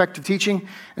little or effective teaching,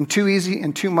 and too easy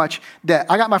and too much debt.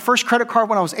 I got my first credit card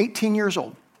when I was 18 years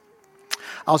old.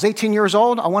 I was 18 years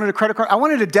old. I wanted a credit card. I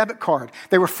wanted a debit card.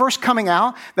 They were first coming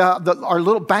out. Our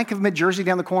little Bank of Mid-Jersey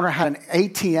down the corner had an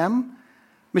ATM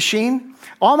machine.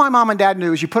 All my mom and dad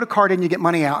knew is you put a card in, you get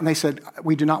money out, and they said,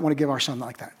 we do not want to give our son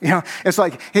like that. It's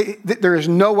like, there is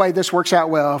no way this works out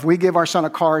well. If we give our son a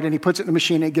card and he puts it in the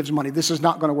machine and it gives money, this is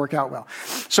not going to work out well.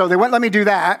 So they wouldn't let me do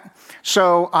that.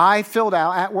 So I filled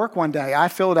out, at work one day,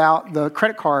 the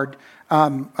credit card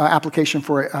application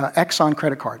for Exxon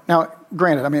credit card. Now,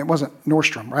 granted, I mean, it wasn't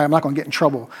Nordstrom, right? I'm not going to get in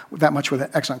trouble that much with an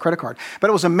excellent credit card. But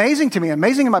it was amazing to me,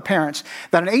 amazing to my parents,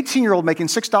 that an 18-year-old making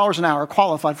 $6 an hour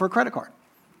qualified for a credit card.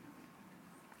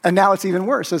 And now it's even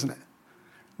worse, isn't it?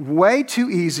 Way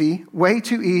too easy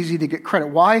to get credit.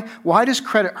 Why does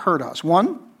credit hurt us?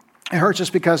 One, it hurts us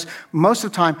because most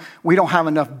of the time we don't have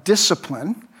enough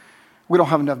discipline. We don't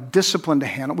have enough discipline to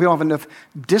handle. We don't have enough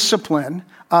discipline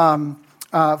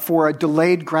for a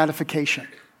delayed gratification.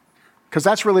 Because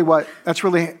that's really,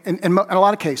 in a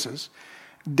lot of cases,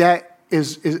 debt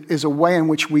is a way in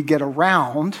which we get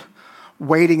around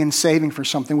waiting and saving for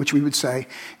something, which we would say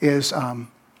is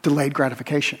delayed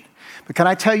gratification. But can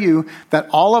I tell you that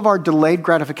all of our delayed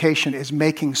gratification is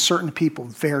making certain people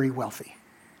very wealthy?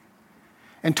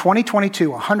 In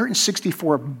 2022,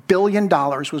 $164 billion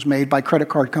was made by credit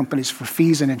card companies for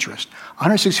fees and interest.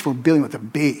 $164 billion with a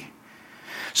B.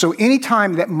 So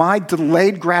anytime that my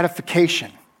delayed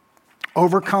gratification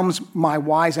overcomes my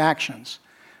wise actions,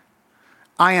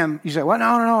 you say, well,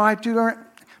 no, I do.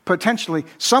 Potentially,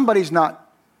 somebody's not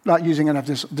using enough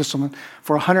discipline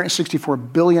for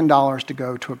 $164 billion to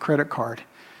go to a credit card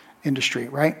industry,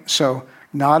 right? So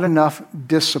not enough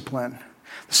discipline.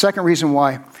 The second reason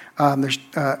why there's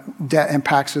debt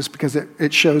impacts us because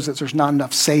it shows that there's not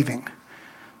enough saving.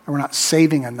 We're not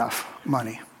saving enough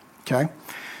money, okay?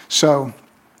 So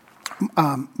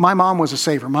my mom was a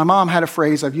saver. My mom had a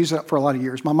phrase, I've used it for a lot of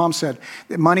years. My mom said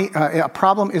that a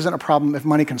problem isn't a problem if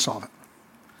money can solve it.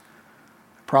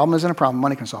 Problem isn't a problem,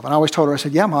 money can solve it. And I always told her, I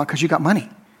said, yeah, Mom, because you got money.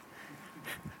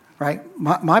 Right?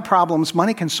 My problems,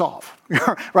 money can solve.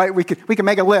 Right? We can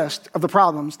make a list of the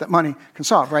problems that money can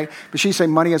solve, right? But she said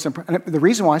money isn't. And the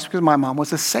reason why is because my mom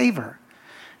was a saver.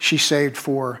 She saved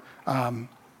for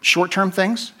short-term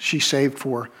things. She saved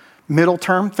for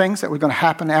middle-term things that were going to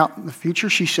happen out in the future.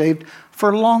 She saved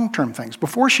for long-term things.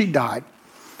 Before she died,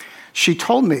 she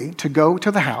told me to go to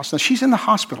the house. Now, she's in the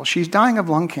hospital. She's dying of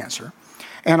lung cancer.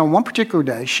 And on one particular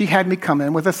day, she had me come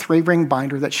in with a 3-ring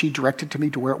binder that she directed to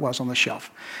me to where it was on the shelf.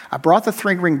 I brought the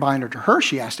 3-ring binder to her.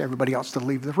 She asked everybody else to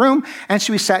leave the room. And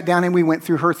so we sat down and we went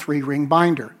through her 3-ring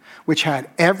binder, which had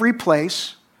every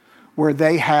place where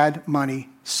they had money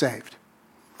saved.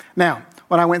 Now,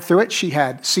 when I went through it, she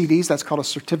had CDs, that's called a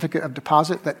certificate of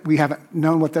deposit, that we haven't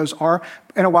known what those are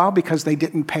in a while because they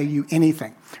didn't pay you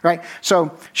anything, right?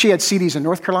 So she had CDs in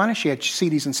North Carolina, she had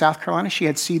CDs in South Carolina, she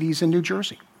had CDs in New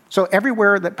Jersey. So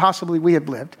everywhere that possibly we had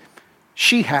lived,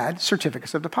 she had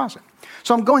certificates of deposit.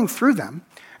 So I'm going through them,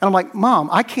 and I'm like, Mom,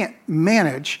 I can't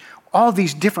manage all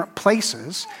these different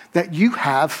places that you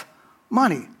have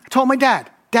money. I told my dad,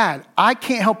 I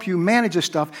can't help you manage this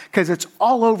stuff because it's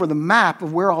all over the map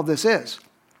of where all this is.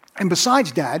 And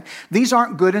besides, Dad, these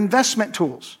aren't good investment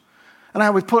tools. And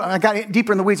I got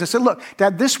deeper in the weeds. I said, look,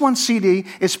 Dad, this one CD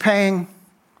is paying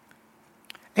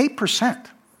 8%.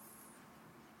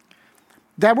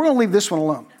 Dad, we're going to leave this one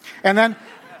alone. And then,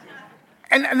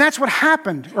 and that's what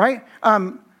happened, right?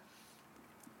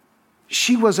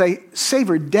 She was a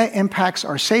saver. Debt impacts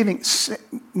our saving.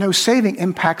 No saving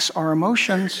impacts our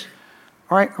emotions,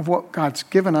 all right, of what God's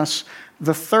given us.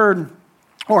 The third,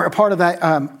 or a part of that,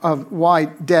 of why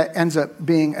debt ends up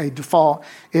being a default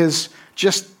is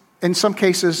just, in some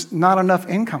cases, not enough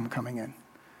income coming in.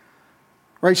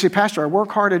 Right? You say, Pastor, I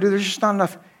work hard, there's just not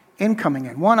enough income coming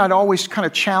in. One, I'd always kind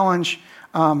of challenge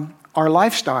our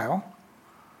lifestyle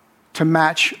to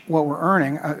match what we're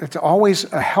earning. It's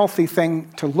always a healthy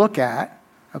thing to look at,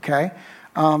 okay?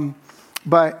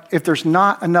 But if there's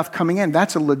not enough coming in,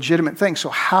 that's a legitimate thing. So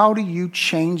how do you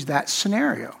change that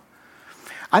scenario?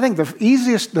 I think the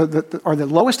easiest or the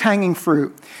lowest hanging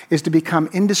fruit is to become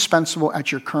indispensable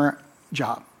at your current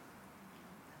job.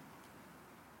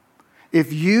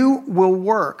 If you will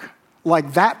work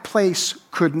like that place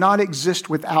could not exist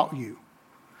without you,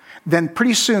 then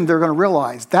pretty soon they're going to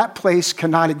realize that place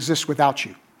cannot exist without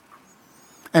you.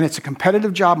 And it's a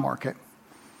competitive job market,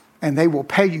 and they will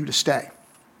pay you to stay.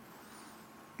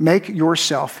 Make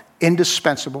yourself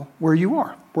indispensable where you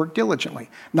are. Work diligently.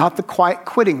 Not the quiet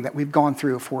quitting that we've gone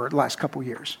through for the last couple of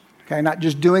years. Okay, not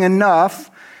just doing enough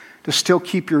to still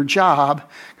keep your job,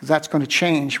 because that's going to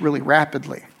change really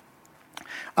rapidly.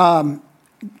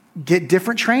 Get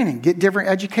different training, get different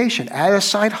education, add a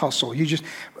side hustle.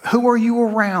 Who are you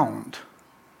around?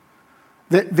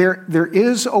 There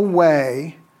is a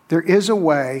way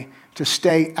to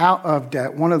stay out of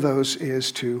debt. One of those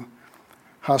is to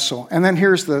hustle. And then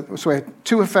here's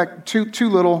two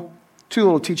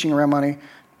little teaching around money,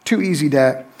 too easy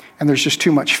debt, and there's just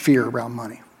too much fear around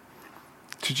money.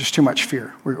 It's just too much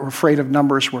fear. We're afraid of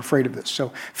numbers, we're afraid of this.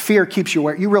 So fear keeps you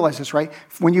away. You realize this, right?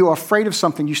 When you're afraid of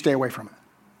something, you stay away from it.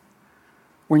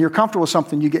 When you're comfortable with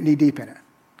something, you get knee deep in it.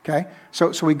 Okay?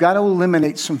 So we've got to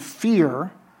eliminate some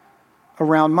fear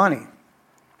around money.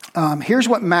 Here's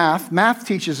what math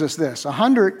teaches us this.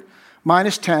 100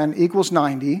 minus 10 equals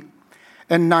 90,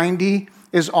 and 90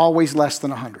 is always less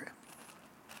than 100,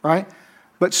 right?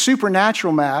 But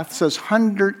supernatural math says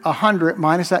 100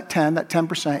 minus that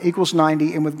 10% equals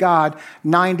 90, and with God,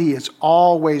 90 is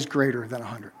always greater than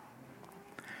 100.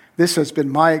 This has been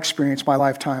my experience, my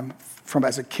lifetime, from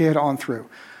as a kid on through.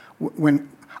 When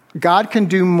God can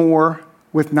do more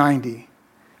with 90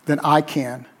 than I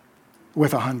can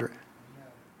with 100.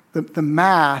 The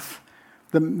math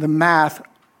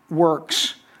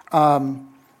works. I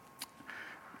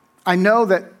know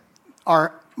that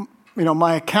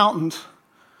my accountant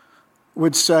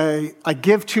would say, I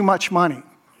give too much money.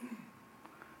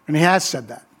 And he has said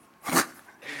that.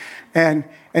 and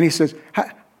he says,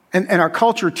 and our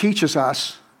culture teaches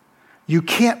us, you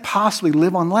can't possibly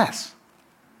live on less.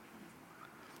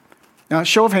 Now,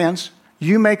 show of hands,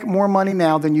 you make more money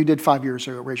now than you did 5 years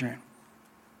ago. Raise your hand.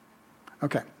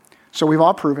 Okay. So we've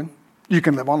all proven you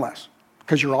can live on less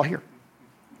because you're all here.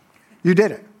 You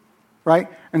did it, right?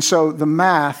 And so the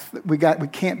math, we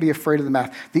can't be afraid of the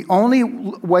math. The only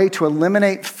way to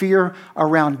eliminate fear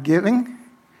around giving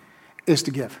is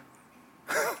to give.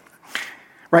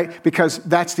 Right? Because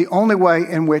that's the only way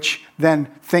in which then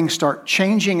things start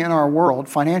changing in our world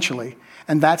financially,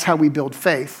 and that's how we build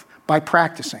faith, by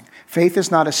practicing. Faith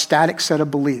is not a static set of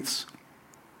beliefs.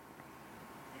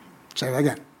 Say that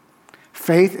again.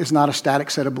 Faith is not a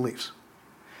static set of beliefs.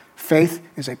 Faith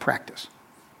is a practice.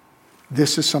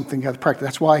 This is something you have to practice.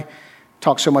 That's why I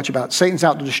talk so much about Satan's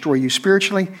out to destroy you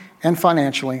spiritually and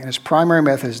financially, and his primary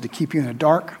method is to keep you in the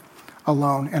dark,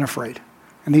 alone, and afraid.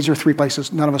 And these are three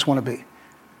places none of us want to be,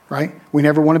 right? We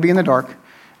never want to be in the dark,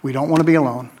 we don't want to be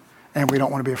alone, and we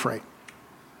don't want to be afraid.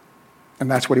 And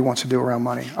that's what he wants to do around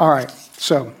money. All right,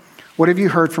 so what have you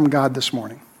heard from God this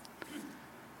morning?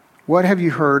 What have you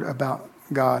heard about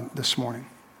God this morning,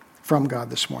 from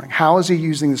God this morning? How is he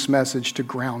using this message to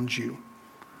ground you?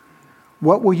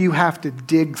 What will you have to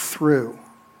dig through?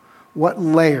 What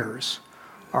layers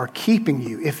are keeping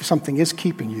you, if something is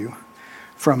keeping you,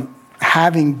 from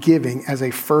having giving as a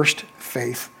first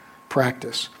faith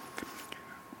practice?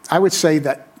 I would say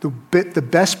that the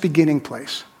best beginning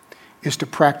place is to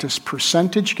practice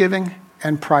percentage giving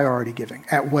and priority giving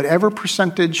at whatever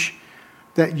percentage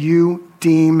that you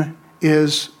deem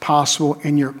is possible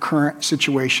in your current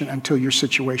situation until your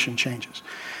situation changes.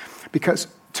 Because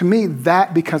to me,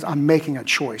 because I'm making a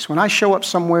choice. When I show up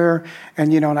somewhere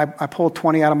and I pull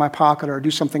 20 out of my pocket or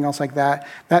do something else like that,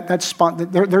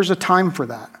 there's a time for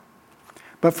that.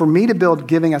 But for me to build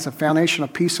giving as a foundational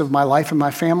piece of my life and my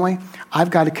family,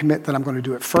 I've got to commit that I'm going to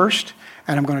do it first,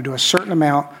 and I'm going to do a certain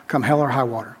amount come hell or high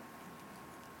water.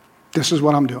 This is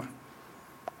what I'm doing.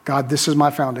 God, this is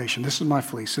my foundation. This is my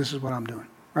fleece. This is what I'm doing,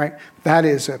 right? That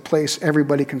is a place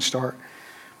everybody can start.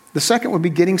 The second would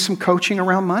be getting some coaching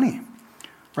around money,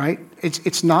 right?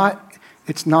 It's not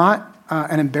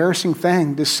an embarrassing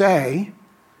thing to say,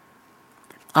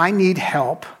 I need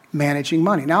help managing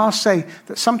money. Now, I'll say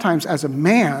that sometimes as a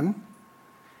man,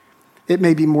 it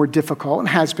may be more difficult, and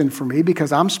has been for me,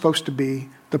 because I'm supposed to be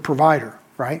the provider,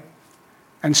 right?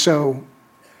 And so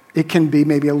it can be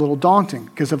maybe a little daunting,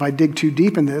 because if I dig too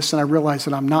deep in this and I realize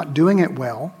that I'm not doing it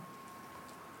well,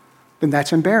 then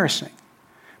that's embarrassing.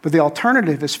 But the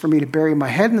alternative is for me to bury my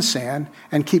head in the sand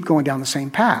and keep going down the same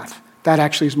path. That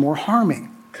actually is more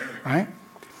harming, right?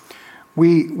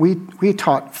 We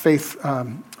taught faith,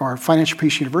 or Financial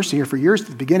Peace University here for years at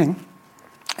the beginning,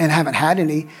 and haven't had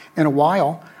any in a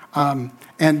while.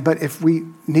 But if we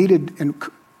needed, and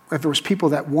if there was people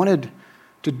that wanted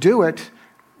to do it,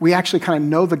 we actually kind of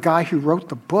know the guy who wrote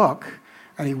the book,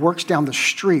 and he works down the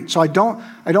street. So I don't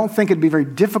think it'd be very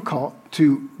difficult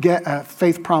to get a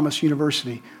Faith Promise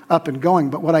University up and going.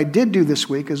 But what I did do this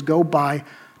week is go buy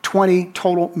 20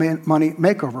 total money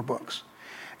makeover books.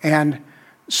 And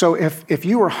so if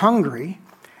you were hungry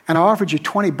and I offered you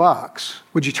 $20,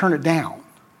 would you turn it down?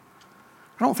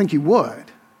 I don't think you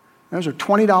would. Those are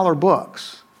 $20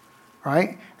 books,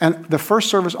 right? And the first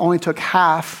service only took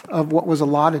half of what was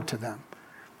allotted to them.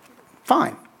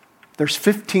 Fine. There's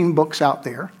 15 books out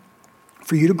there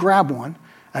for you to grab one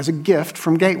as a gift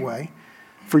from Gateway,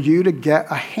 for you to get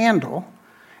a handle,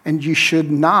 and you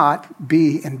should not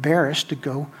be embarrassed to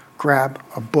go grab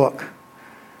a book.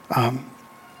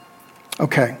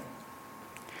 Okay.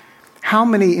 How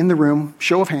many in the room,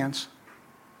 show of hands,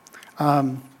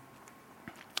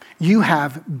 you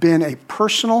have been a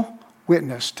personal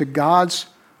witness to God's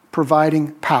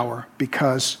providing power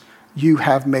because you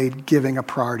have made giving a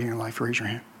priority in your life? Raise your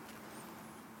hand.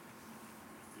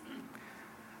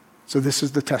 So this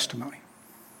is the testimony.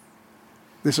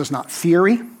 This is not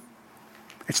theory.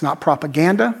 It's not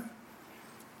propaganda.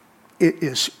 It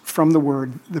is from the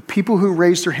word. The people who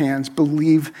raised their hands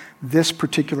believe this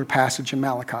particular passage in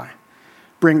Malachi.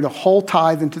 Bring the whole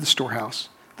tithe into the storehouse,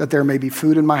 that there may be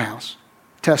food in my house.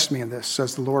 Test me in this,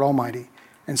 says the Lord Almighty,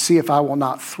 and see if I will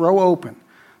not throw open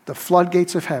the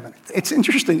floodgates of heaven. It's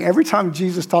interesting. Every time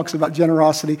Jesus talks about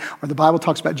generosity, or the Bible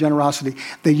talks about generosity,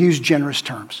 they use generous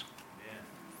terms.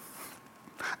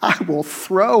 I will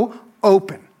throw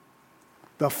open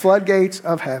the floodgates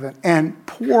of heaven and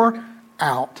pour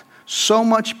out so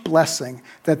much blessing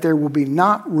that there will be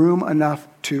not room enough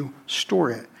to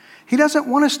store it. He doesn't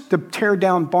want us to tear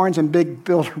down barns and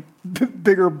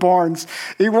bigger barns.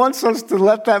 He wants us to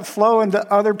let that flow into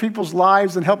other people's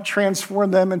lives and help transform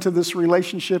them into this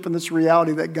relationship and this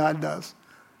reality that God does.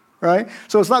 Right?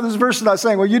 So it's not, this verse is not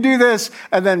saying, well, you do this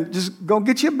and then just go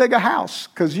get you a bigger house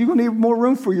because you're going to need more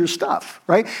room for your stuff.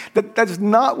 Right? That's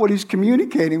not what he's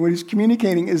communicating. What he's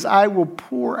communicating is I will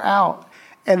pour out,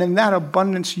 and in that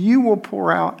abundance you will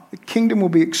pour out. The kingdom will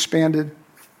be expanded.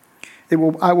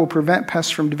 I will prevent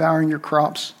pests from devouring your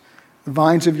crops. The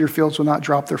vines of your fields will not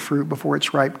drop their fruit before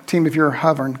it's ripe. Team, if you're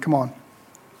hovering, come on.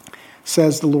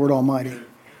 Says the Lord Almighty.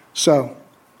 So,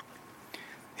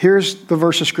 here's the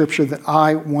verse of scripture that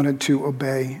I wanted to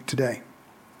obey today.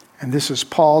 And this is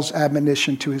Paul's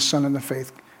admonition to his son in the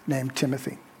faith named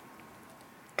Timothy.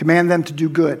 Command them to do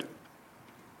good,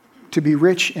 to be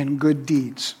rich in good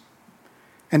deeds,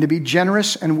 and to be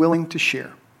generous and willing to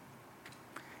share.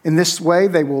 In this way,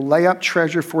 they will lay up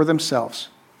treasure for themselves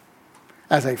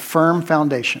as a firm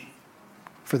foundation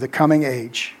for the coming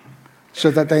age,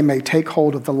 so that they may take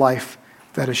hold of the life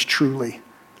that is truly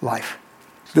life.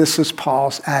 This is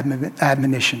Paul's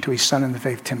admonition to his son in the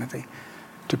faith, Timothy,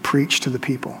 to preach to the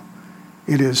people.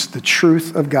 It is the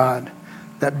truth of God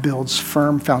that builds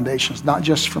firm foundations, not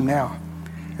just from now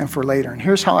and for later. And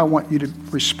here's how I want you to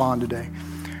respond today.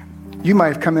 You might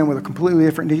have come in with a completely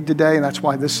different need today, and that's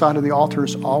why this side of the altar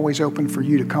is always open for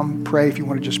you to come pray if you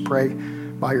want to just pray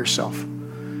by yourself.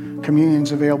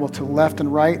 Communion's available to the left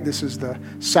and right. This is the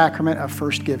sacrament of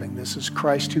first giving. This is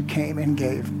Christ who came and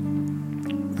gave.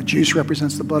 The juice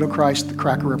represents the blood of Christ. The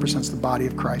cracker represents the body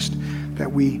of Christ,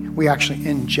 that we actually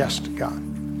ingest God.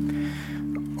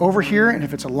 Over here, and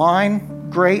if it's a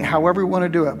line, great, however you want to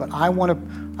do it, but I want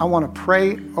to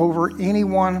pray over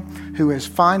anyone who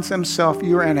finds themselves,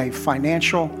 you're in a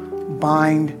financial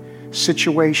bind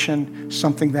situation,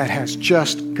 something that has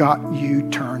just got you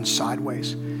turned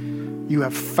sideways. You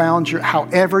have found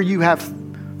however you have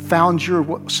found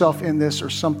yourself in this,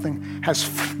 or something has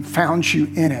found you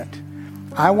in it.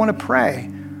 I want to pray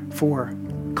for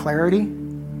clarity,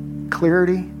 and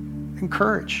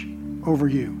courage over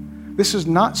you. This is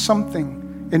not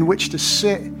something in which to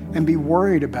sit and be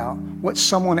worried about what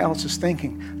someone else is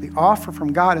thinking. The offer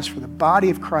from God is for the body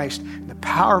of Christ, the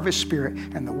power of his Spirit,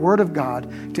 and the word of God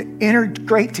to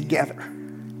integrate together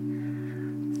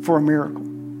for a miracle,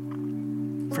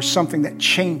 for something that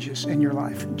changes in your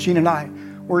life. Gene and I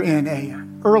were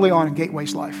early on in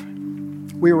Gateway's life.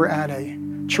 We were at a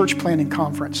church planting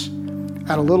conference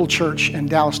at a little church in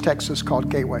Dallas, Texas called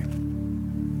Gateway.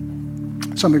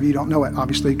 Some of you don't know it,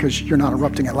 obviously, because you're not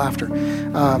erupting at laughter.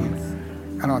 I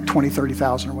don't know, 20,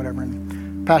 30,000 or whatever.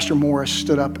 And Pastor Morris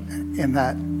stood up in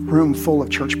that room full of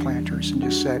church planters and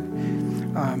just said,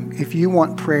 if you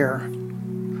want prayer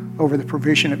over the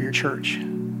provision of your church,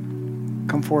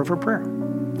 come forward for prayer.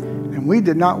 And we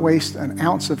did not waste an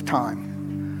ounce of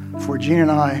time, for Gene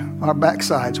and I, our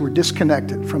backsides were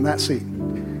disconnected from that seat.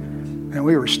 And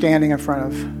we were standing in front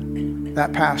of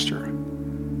that pastor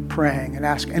praying and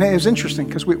asking. And it was interesting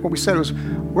because what we said was,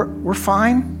 we're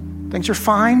fine. Things are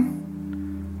fine.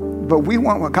 But we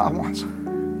want what God wants.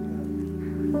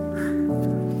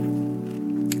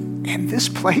 And this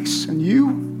place and you,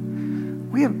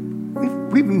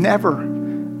 we've never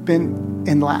been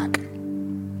in lack.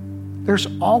 There's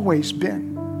always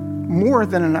been more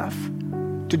than enough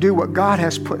to do what God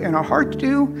has put in our heart to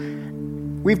do.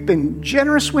 We've been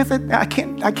generous with it. I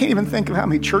can't even think of how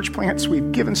many church plants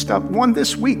we've given stuff. One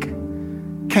this week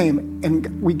came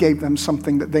and we gave them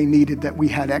something that they needed that we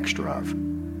had extra of.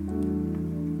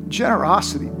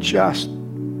 Generosity just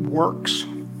works.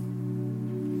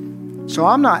 So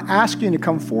I'm not asking you to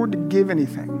come forward to give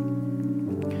anything,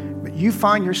 but you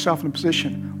find yourself in a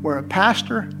position where a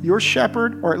pastor, your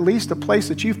shepherd, or at least a place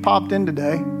that you've popped in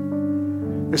today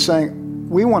is saying,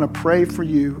 we want to pray for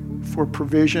you for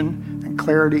provision and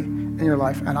clarity in your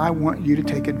life, and I want you to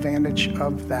take advantage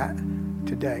of that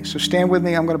today. So stand with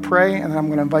me. I'm going to pray, and then I'm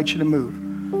going to invite you to move.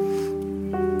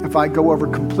 If I go over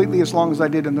completely as long as I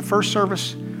did in the first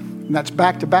service, And that's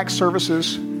back-to-back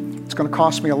services. It's going to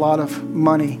cost me a lot of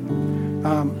money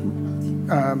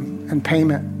and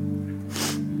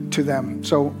payment to them.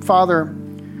 So, Father,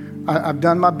 I've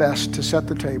done my best to set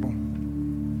the table.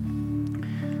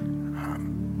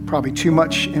 Probably too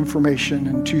much information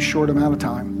in too short amount of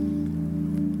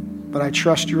time. But I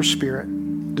trust your Spirit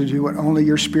to do what only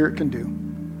your Spirit can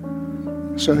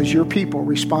do. So as your people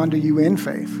respond to you in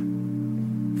faith,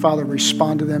 Father,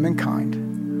 respond to them in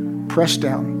kind, pressed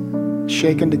down,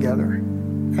 shaken together,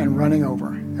 and running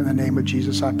over. In the name of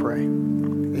Jesus, I pray.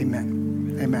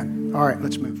 Amen. Amen. All right,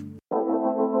 let's move.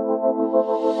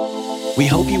 We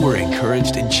hope you were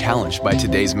encouraged and challenged by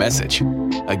today's message.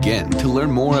 Again, to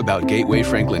learn more about Gateway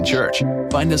Franklin Church,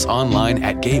 find us online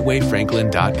at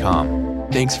gatewayfranklin.com.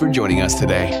 Thanks for joining us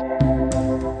today.